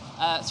advice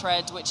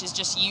thread, which is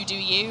just you do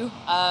you.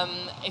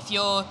 If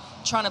you're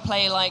trying to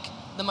play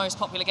the most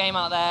popular game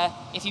out there,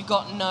 if you've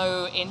got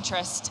no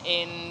interest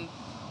in,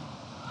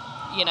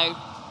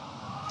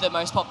 the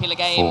most popular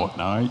game.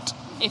 Fortnite.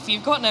 If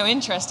you've got no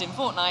interest in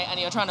Fortnite and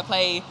you're trying to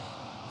play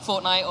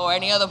Fortnite or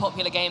any other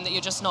popular game that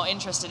you're just not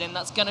interested in,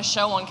 that's going to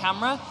show on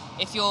camera.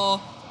 If you're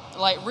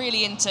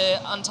really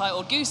into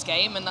Untitled Goose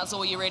Game and that's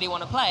all you really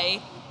want to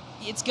play,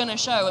 it's going to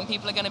show, and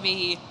people are going to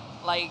be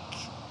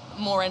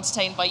more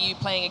entertained by you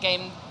playing a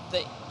game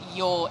that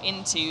you're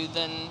into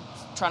than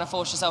trying to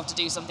force yourself to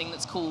do something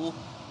that's cool.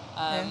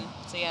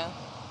 So yeah.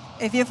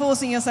 If you're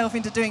forcing yourself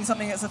into doing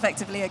something that's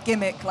effectively a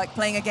gimmick, like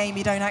playing a game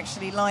you don't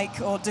actually like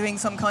or doing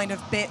some kind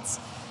of bit,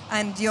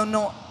 and you're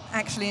not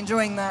actually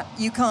enjoying that,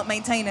 you can't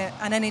maintain it,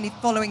 and any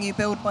following you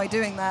build by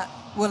doing that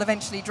will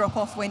eventually drop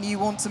off when you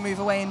want to move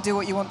away and do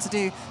what you want to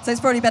do. So it's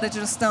probably better to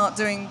just start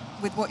doing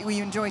with what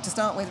you enjoy to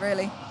start with,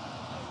 really.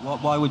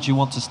 Why would you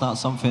want to start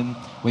something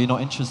where you're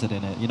not interested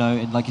in it?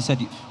 And like you said,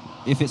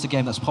 if it's a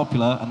game that's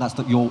popular and that's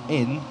that you're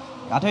in,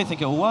 I don't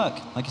think it'll work.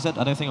 Like you said,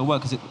 I don't think it'll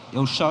work because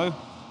it'll show,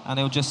 and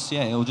it'll just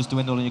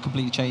dwindle, and you're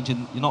completely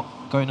changing. You're not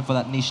going for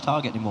that niche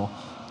target anymore,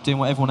 doing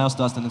what everyone else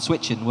does and then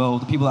switching. Well,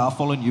 the people that are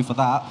following you for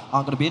that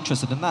aren't going to be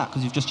interested in that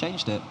because you've just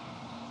changed it.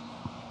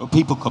 Well,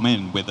 people come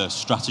in with a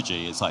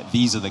strategy. It's like,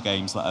 these are the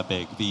games that are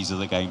big. These are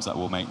the games that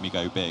will make me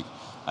go big.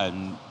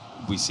 And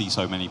we see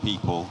so many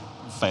people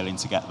failing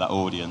to get that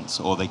audience,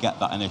 or they get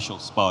that initial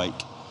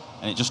spike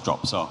and it just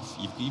drops off.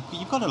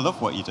 You've got to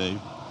love what you do.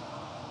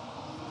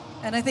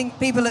 And I think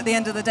people at the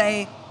end of the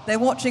day, they're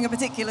watching a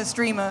particular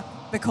streamer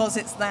because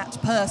it's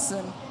that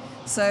person.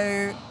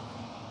 So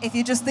if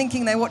you're just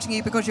thinking they're watching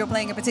you because you're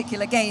playing a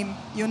particular game,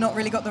 you're not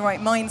really got the right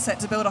mindset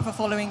to build up a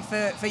following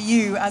for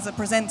you as a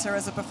presenter,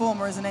 as a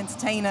performer, as an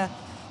entertainer.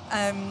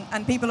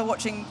 And people are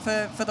watching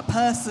for the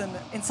person,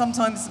 in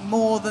sometimes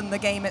more than the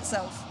game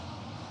itself.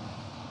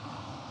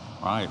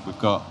 Right, we've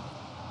got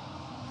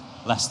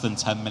less than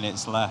 10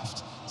 minutes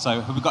left.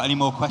 So have we got any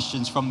more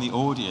questions from the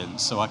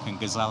audience so I can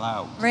gazelle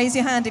out? Raise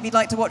your hand if you'd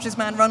like to watch this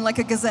man run like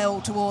a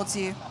gazelle towards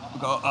you.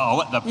 We've got,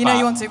 at the back. You know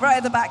you want to, right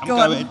at the back, go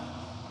on.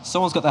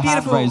 Someone's got their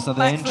hand raised at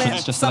the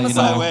entrance, just so you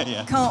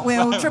know.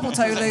 Cartwheel, triple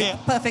toe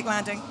loop, perfect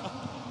landing.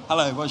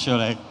 Hello, what's your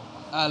name?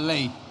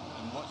 Lee.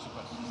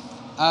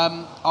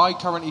 I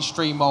currently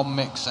stream on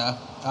Mixer.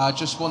 I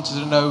just wanted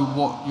to know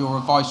what your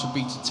advice would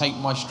be to take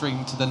my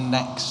stream to the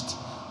next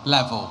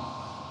level.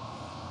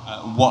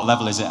 What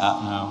level is it at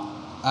now?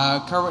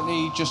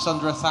 Currently just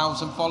under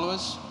 1,000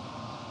 followers.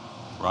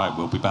 Right,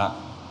 we'll be back.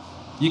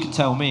 You can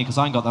tell me, because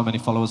I ain't got that many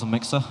followers on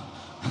Mixer.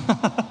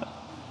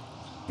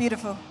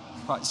 Beautiful.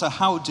 Right, so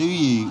how do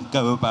you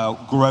go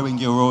about growing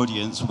your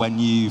audience when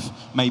you've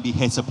maybe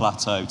hit a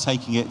plateau,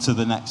 taking it to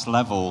the next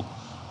level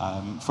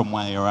from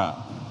where you're at?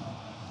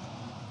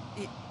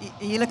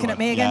 Are you looking at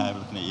me again? Yeah, I'm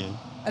looking at you.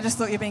 I just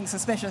thought you were being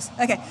suspicious.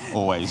 Okay.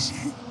 Always.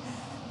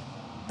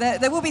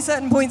 There will be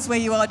certain points where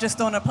you are just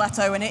on a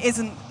plateau and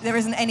there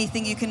isn't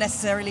anything you can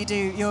necessarily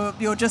do.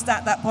 You're just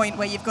at that point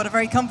where you've got a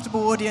very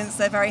comfortable audience,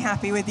 they're very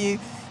happy with you,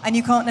 and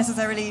you can't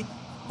necessarily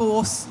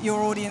force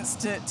your audience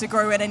to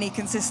grow at any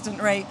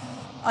consistent rate.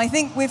 I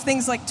think with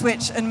things like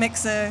Twitch and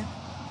Mixer,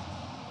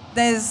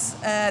 there's,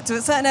 to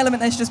a certain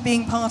element, there's just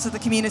being part of the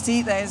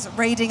community, there's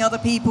raiding other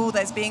people,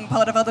 there's being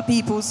part of other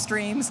people's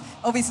streams.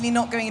 Obviously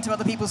not going into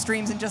other people's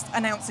streams and just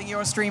announcing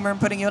you're a streamer and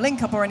putting your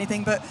link up or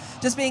anything, but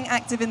just being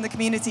active in the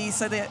community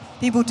so that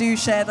people do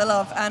share the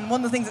love. And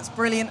one of the things that's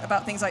brilliant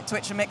about things like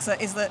Twitch and Mixer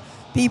is that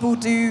people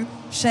do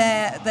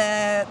share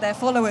their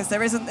followers.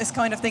 There isn't this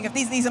kind of thing of,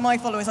 these are my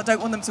followers, I don't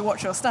want them to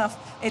watch your stuff.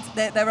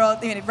 There are,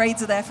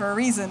 raids are there for a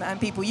reason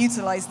and people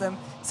utilize them.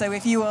 So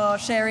if you are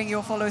sharing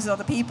your followers with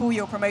other people,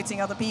 you're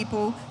promoting other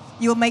people,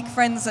 you'll make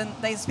friends and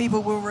those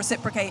people will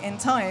reciprocate in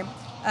time.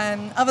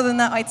 Other than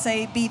that, I'd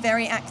say be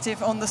very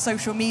active on the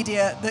social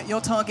media that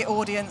your target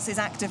audience is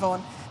active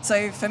on.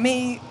 So for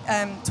me,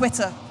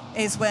 Twitter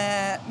is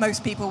where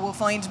most people will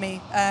find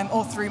me,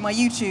 or through my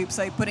YouTube,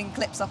 so putting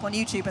clips up on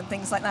YouTube and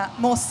things like that.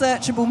 More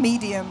searchable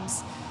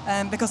mediums,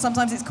 because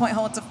sometimes it's quite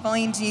hard to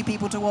find new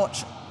people to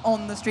watch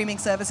on the streaming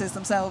services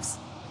themselves.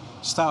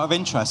 Just out of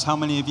interest, how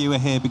many of you are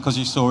here because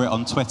you saw it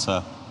on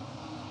Twitter?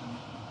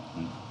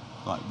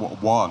 Like,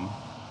 what, one?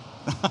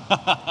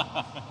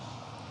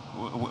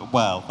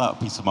 Well, that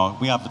would be some more.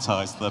 We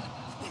advertised the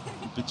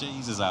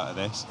bejesus out of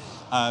this.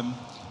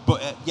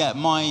 Yeah,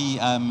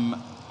 my...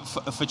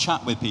 For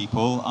chat with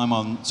people, I'm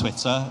on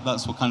Twitter.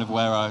 That's kind of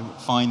where I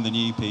find the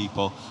new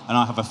people. And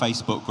I have a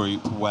Facebook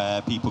group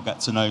where people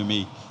get to know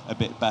me a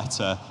bit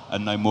better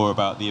and know more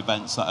about the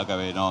events that are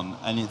going on.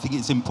 And I think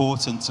it's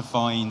important to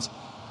find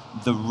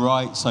the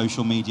right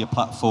social media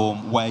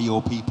platform where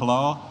your people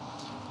are.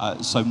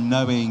 So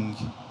knowing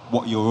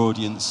what your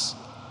audience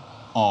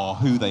are,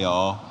 who they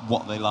are,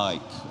 what they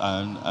like,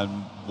 and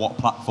what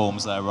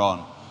platforms they're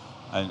on,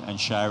 and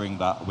sharing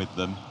that with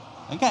them.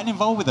 And getting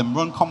involved with them,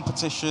 run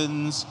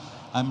competitions,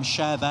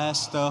 share their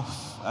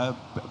stuff,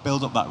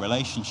 build up that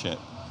relationship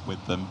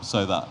with them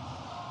so that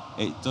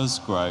it does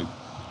grow.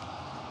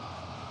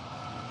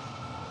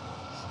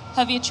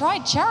 Have you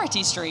tried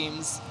charity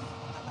streams?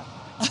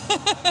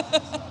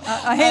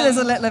 I hear there's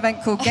a little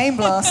event called Game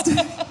Blast.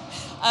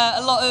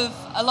 A lot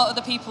of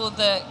the people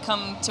that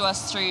come to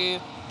us through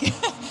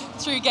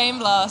through Game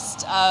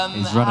Blast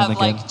have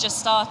like just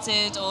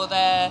started, or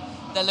they're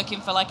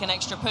looking for like an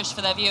extra push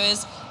for their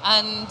viewers,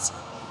 and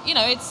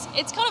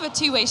it's kind of a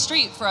two-way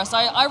street for us.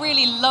 I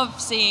really love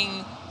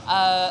seeing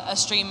a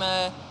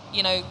streamer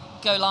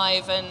go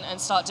live and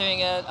start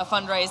doing a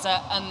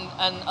fundraiser,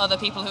 and other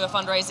people who are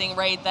fundraising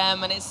raid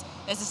them, and there's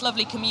this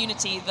lovely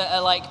community that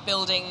are like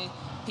building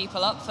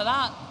people up for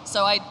that.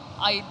 So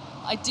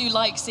I do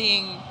like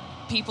seeing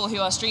people who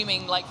are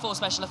streaming like for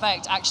special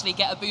effect actually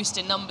get a boost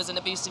in numbers and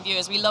a boost in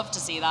viewers. We love to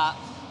see that.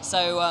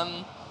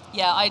 So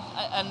yeah,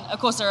 and of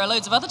course there are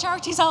loads of other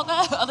charities out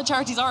there. Other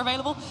charities are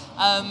available,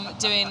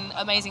 doing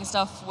amazing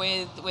stuff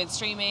with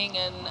streaming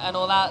and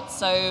all that.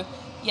 So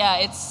yeah,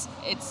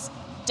 it's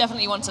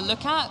definitely one to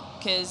look at,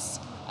 because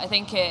I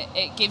think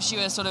it gives you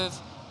a sort of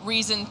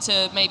reason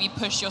to maybe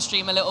push your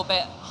stream a little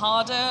bit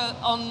harder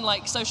on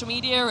like social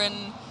media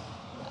and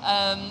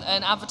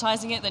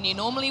advertising it than you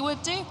normally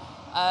would do.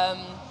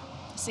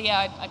 So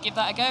yeah, I'd give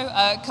that a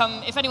go.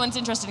 Come, if anyone's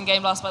interested in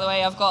Game Blast, by the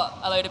way, I've got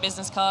a load of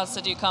business cards,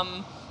 so do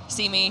come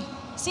see me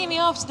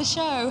after the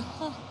show.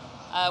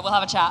 We'll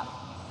have a chat.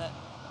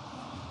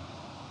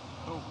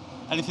 Cool.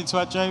 Anything to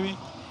add, Jamie?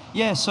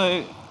 Yeah,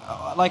 so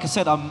like I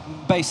said, I'm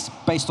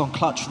based on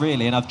Clutch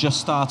really, and I've just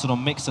started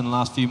on Mixer in the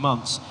last few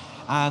months,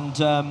 and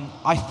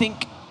I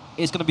think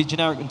it's going to be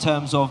generic in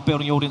terms of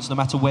building your audience no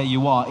matter where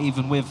you are,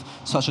 even with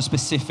such a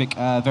specific,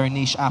 very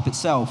niche app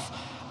itself.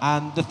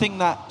 And the thing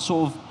that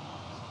sort of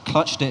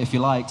clutched it, if you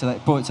like,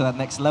 brought it to that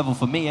next level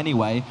for me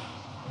anyway,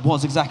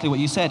 was exactly what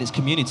you said. It's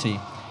community.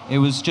 It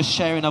was just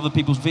sharing other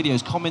people's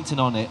videos, commenting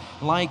on it,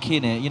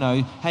 liking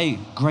it, hey,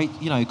 great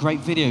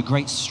video,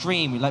 great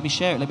stream, let me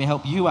share it, let me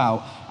help you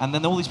out. And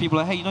then all these people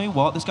are, hey, you know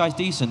what, this guy's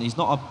decent, he's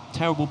not a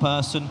terrible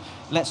person,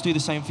 let's do the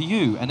same for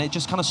you. And it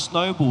just kind of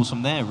snowballs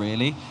from there,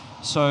 really.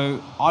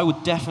 So I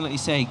would definitely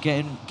say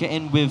get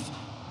in with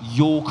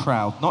your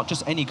crowd, not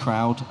just any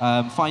crowd.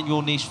 Find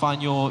your niche,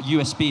 find your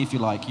USP, if you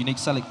like, unique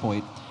selling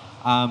point.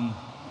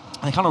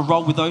 and kind of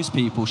roll with those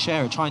people,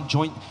 share it, try and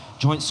joint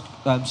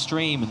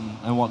stream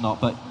and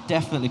whatnot, but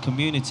definitely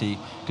community,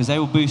 because they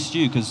will boost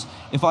you. Because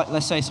if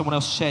let's say someone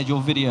else shared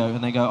your video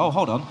and they go, oh,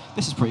 hold on,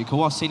 this is pretty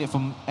cool, I've seen it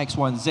from X,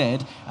 Y, and Z,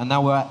 and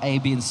now we're at A,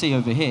 B, and C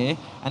over here,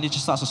 and it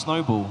just starts to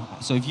snowball.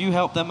 So if you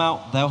help them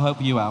out, they'll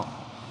help you out.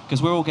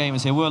 Because we're all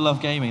gamers here, we all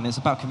love gaming, and it's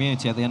about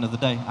community at the end of the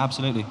day,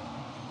 absolutely.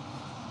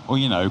 Or,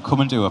 you know,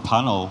 come and do a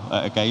panel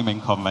at a gaming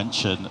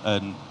convention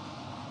and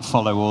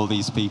follow all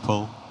these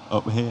people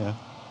up here.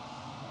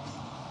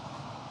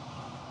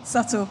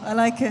 Subtle, I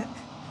like it.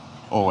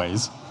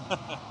 Always.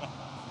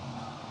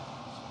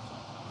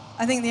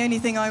 I think the only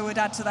thing I would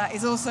add to that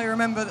is also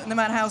remember that no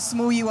matter how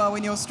small you are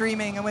when you're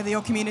streaming, and whether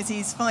your community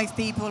is 5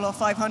 people or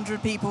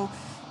 500 people,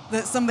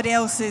 that somebody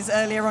else is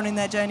earlier on in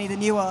their journey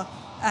than you are.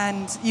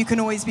 And you can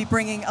always be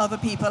bringing other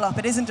people up.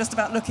 It isn't just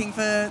about looking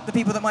for the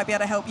people that might be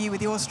able to help you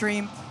with your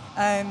stream.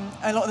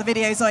 A lot of the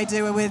videos I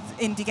do are with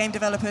indie game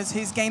developers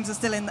whose games are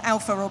still in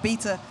alpha or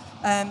beta.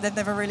 They've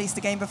never released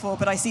a game before,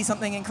 but I see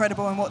something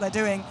incredible in what they're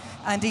doing.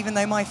 And even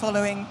though my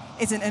following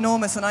isn't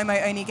enormous and I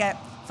might only get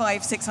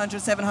 500,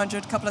 600,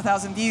 700, couple of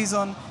thousand views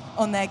on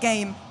their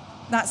game,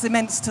 that's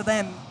immense to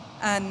them.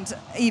 And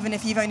even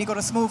if you've only got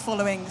a small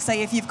following,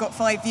 say if you've got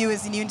 5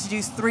 viewers and you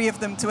introduce 3 of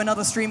them to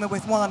another streamer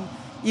with 1,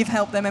 you've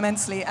helped them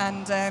immensely.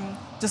 And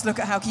just look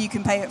at how you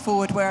can pay it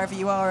forward wherever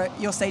you are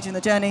at your stage in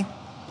the journey.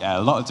 Yeah,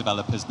 a lot of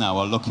developers now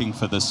are looking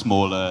for the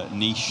smaller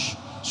niche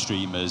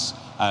streamers.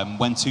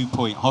 When 2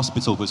 Point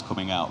Hospital was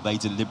coming out, they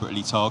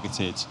deliberately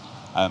targeted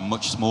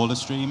much smaller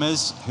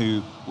streamers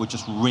who were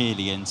just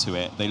really into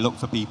it. They looked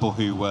for people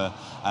who were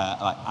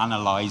like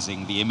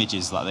analysing the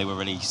images that they were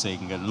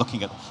releasing and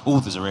looking at, oh,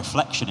 there's a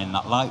reflection in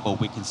that light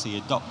bulb, we can see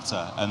a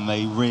doctor. And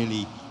they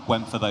really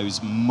went for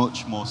those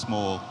much more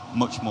small,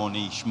 much more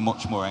niche,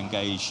 much more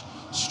engaged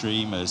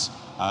streamers.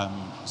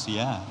 So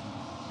yeah.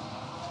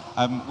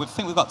 We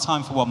think we've got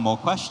time for one more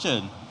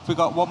question. Have we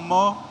got one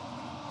more?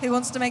 Who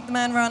wants to make the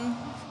man run?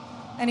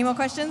 Any more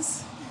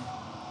questions?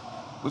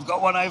 We've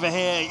got one over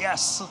here,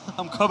 yes,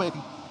 I'm coming.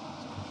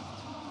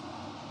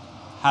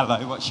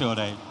 Hello, what's your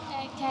name?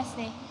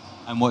 Kirsty.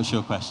 And what's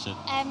your question?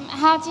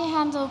 How do you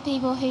handle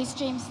people who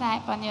stream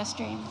snipe on your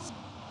streams?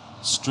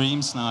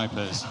 Stream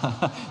snipers.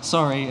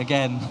 Sorry,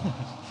 again.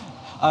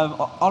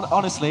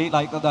 Honestly,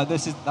 like,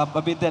 this is,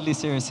 I'm being deadly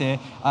serious here.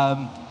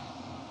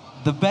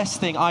 The best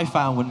thing I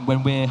found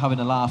when we're having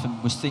a laugh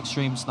and we're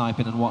stream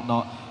sniping and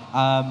whatnot,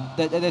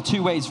 there are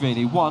 2 ways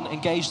really. One,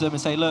 engage them and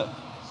say, look,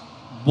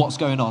 what's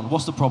going on?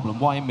 What's the problem?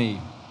 Why me?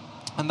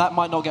 And that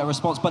might not get a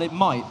response, but it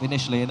might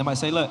initially. And they might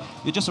say, look,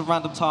 you're just a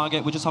random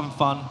target, we're just having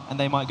fun, and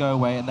they might go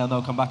away and then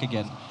they'll come back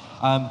again.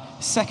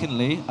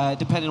 Secondly,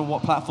 depending on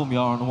what platform you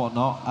are and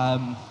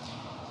whatnot,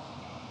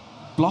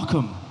 block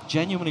them.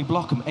 Genuinely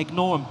block them.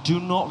 Ignore them. Do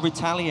not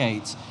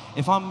retaliate.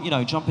 If I'm,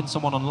 jumping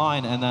someone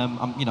online and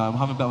I'm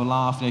having a bit of a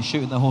laugh,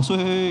 shooting their horse,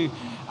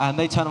 and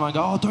they turn around and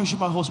go, oh, don't shoot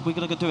my horse, we're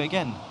gonna go do it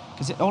again.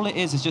 Because all it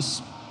is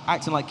just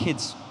acting like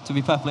kids, to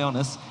be perfectly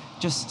honest.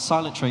 Just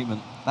silent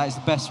treatment. That is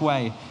the best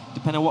way.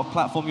 Depending on what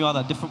platform you are,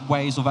 there are different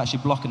ways of actually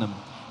blocking them.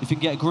 If you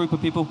can get a group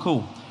of people,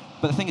 cool.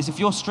 But the thing is, if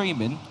you're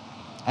streaming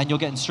and you're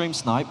getting stream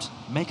sniped,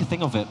 make a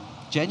thing of it.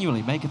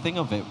 Genuinely, make a thing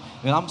of it.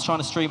 When I'm trying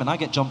to stream and I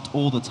get jumped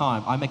all the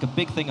time, I make a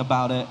big thing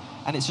about it,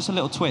 and it's just a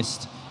little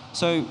twist.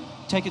 So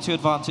take it to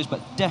advantage,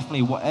 but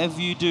definitely,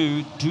 whatever you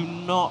do, do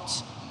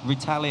not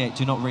retaliate,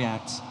 do not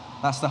react.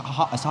 That's a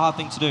hard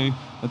thing to do,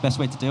 the best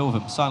way to deal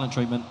with them. Silent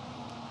treatment.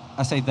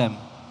 I say them,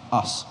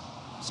 us.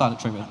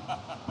 Silent treatment.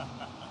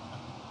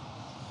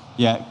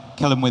 Yeah,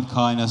 kill them with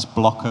kindness,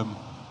 block them,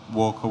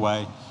 walk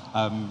away.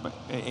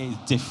 It's a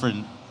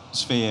different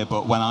sphere,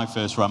 but when I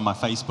first ran my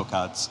Facebook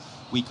ads,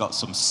 we got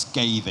some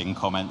scathing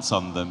comments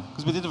on them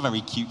because we did a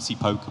very cutesy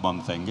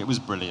Pokemon thing. It was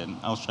brilliant.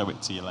 I'll show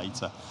it to you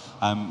later.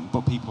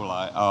 But people were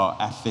like, oh,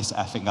 F this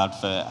effing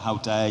advert. How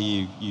dare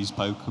you use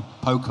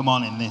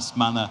Pokemon in this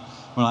manner?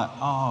 We're like,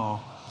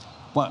 oh,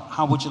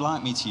 how would you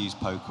like me to use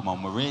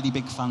Pokemon? We're really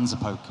big fans of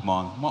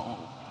Pokemon.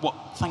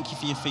 Thank you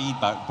for your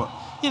feedback. But,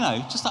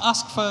 just to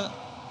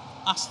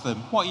ask them,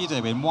 what are you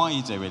doing? Why are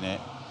you doing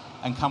it?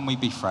 And can we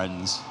be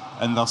friends?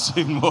 And they'll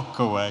soon walk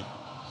away.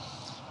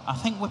 I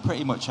think we're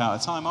pretty much out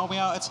of time. Are we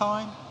out of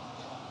time?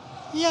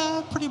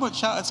 Yeah, pretty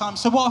much out of time.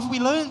 So what have we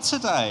learned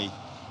today?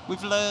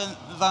 We've learned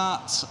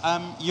that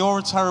you're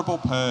a terrible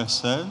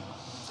person.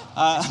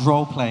 It's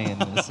role-playing.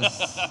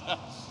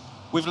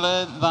 We've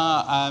learned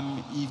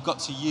that you've got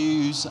to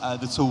use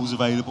the tools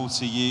available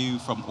to you,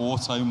 from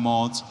auto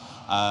mod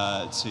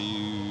to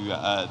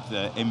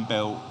the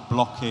inbuilt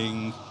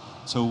blocking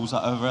tools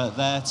that are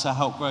there to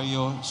help grow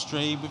your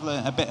stream. We've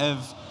learned a bit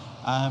of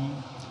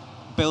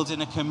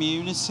building a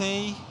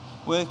community,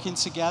 working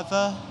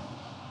together,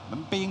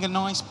 being a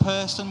nice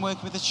person,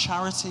 working with a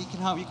charity can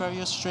help you grow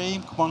your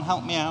stream. Come on,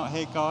 help me out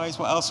here, guys.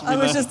 What else have we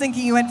learned? I was just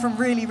thinking you went from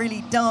really,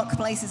 really dark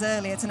places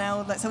earlier to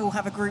now let's all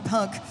have a group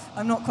hug.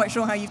 I'm not quite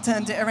sure how you've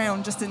turned it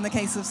around just in the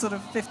case of sort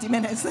of 50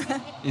 minutes.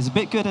 He's a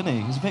bit good, isn't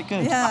he? He's a bit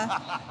good. Yeah.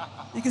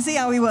 You can see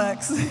how he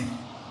works.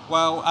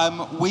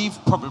 Well, we've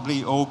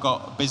probably all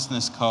got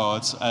business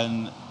cards,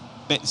 and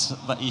bits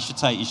that you should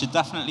take. You should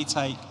definitely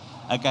take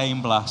a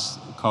Game Blast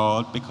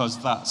card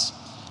because that's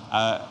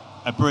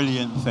a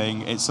brilliant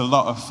thing. It's a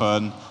lot of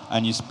fun,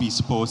 and you'll be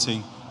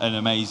supporting an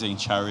amazing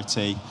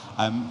charity.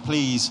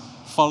 Please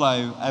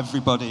follow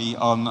everybody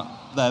on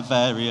their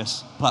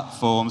various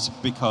platforms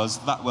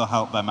because that will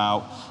help them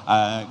out.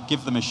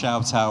 Give them a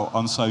shout out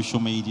on social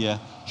media.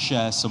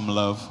 Share some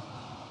love.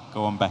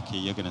 Go on, Becky.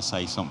 You're going to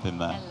say something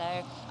there.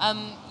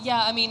 Hello.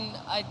 Yeah, I mean,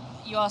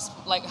 you asked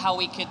like how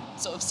we could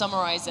sort of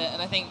summarize it,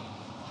 and I think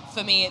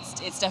for me,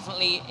 it's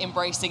definitely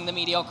embracing the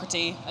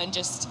mediocrity and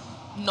just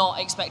not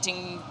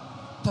expecting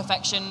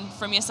perfection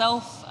from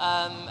yourself,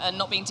 and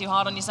not being too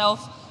hard on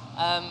yourself.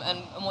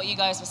 And what you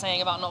guys were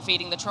saying about not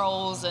feeding the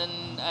trolls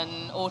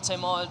and auto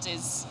mod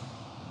is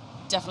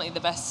definitely the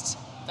best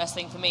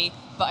thing for me.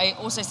 But I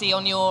also see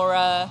on your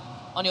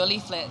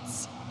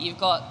leaflets you've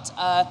got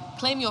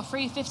claim your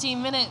free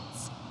 15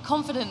 minutes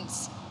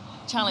confidence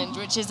challenge,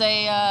 which is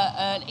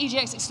an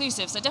EGX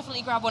exclusive. So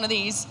definitely grab one of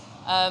these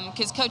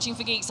because Coaching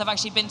for Geeks. I've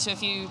actually been to a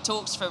few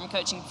talks from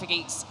Coaching for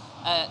Geeks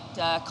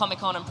at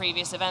Comic-Con and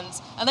previous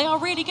events, and they are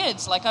really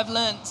good. Like I've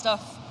learned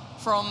stuff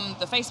from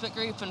the Facebook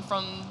group and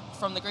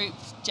from the group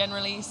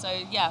generally. So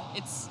yeah,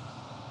 it's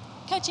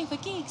Coaching for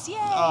Geeks, yay!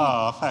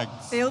 Oh,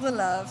 thanks. Feel the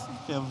love.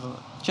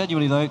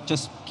 Genuinely though,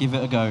 just give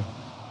it a go.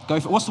 Go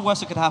for it. What's the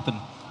worst that could happen?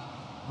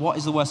 What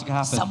is the worst that could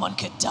happen? Someone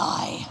could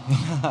die.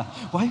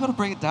 Why you got to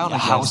bring it down again?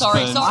 house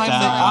Sorry, burns sorry.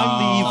 down. I'm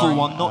the evil Sorry.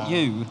 one, not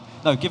you.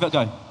 No, give it a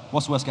go.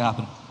 What's the worst that could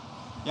happen?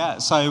 Yeah,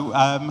 so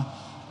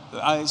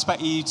I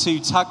expect you to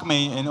tag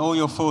me in all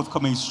your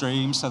forthcoming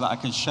streams so that I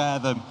can share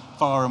them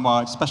far and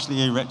wide, especially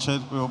you,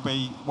 Richard. We'll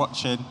be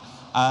watching.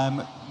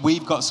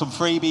 We've got some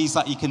freebies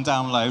that you can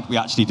download. We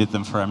actually did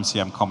them for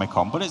MCM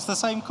Comic-Con, but it's the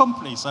same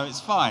company, so it's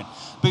fine.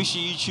 Boost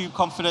your YouTube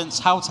confidence,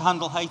 how to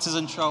handle haters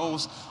and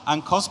trolls,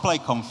 and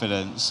cosplay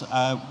confidence.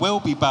 We'll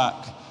be back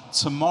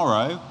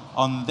tomorrow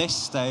on this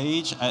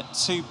stage at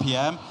 2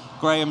 p.m.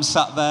 Graham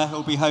sat there.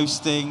 He'll be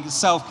hosting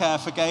Self-Care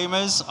for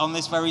Gamers on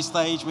this very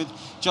stage with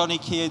Johnny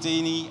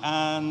Chiodini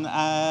and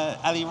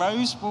Ellie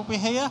Rose will be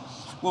here.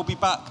 We'll be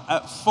back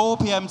at 4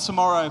 p.m.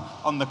 tomorrow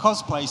on the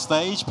cosplay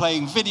stage,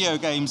 playing video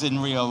games in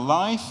real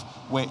life,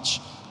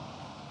 which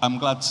I'm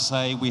glad to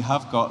say we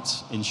have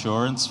got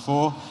insurance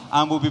for.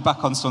 And we'll be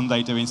back on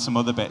Sunday doing some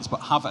other bits,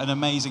 but have an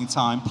amazing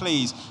time.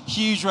 Please,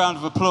 huge round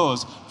of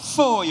applause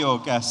for your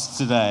guests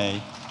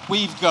today.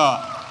 We've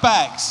got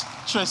Bex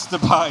Trista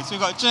Pipes,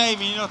 we've got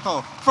Jamie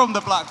Knuckle from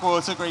the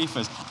Blackwater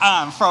Griefers,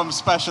 and from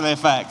Special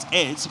Effects,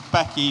 it's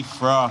Becky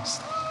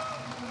Frost.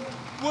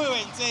 Woo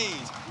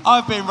indeed.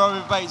 I've been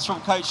Robin Bates from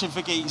Coaching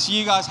for Geeks.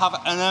 You guys have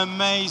an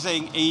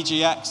amazing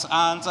EGX,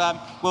 and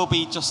we'll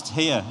be just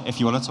here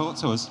if you want to talk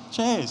to us.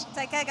 Cheers.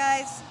 Take care,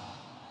 guys.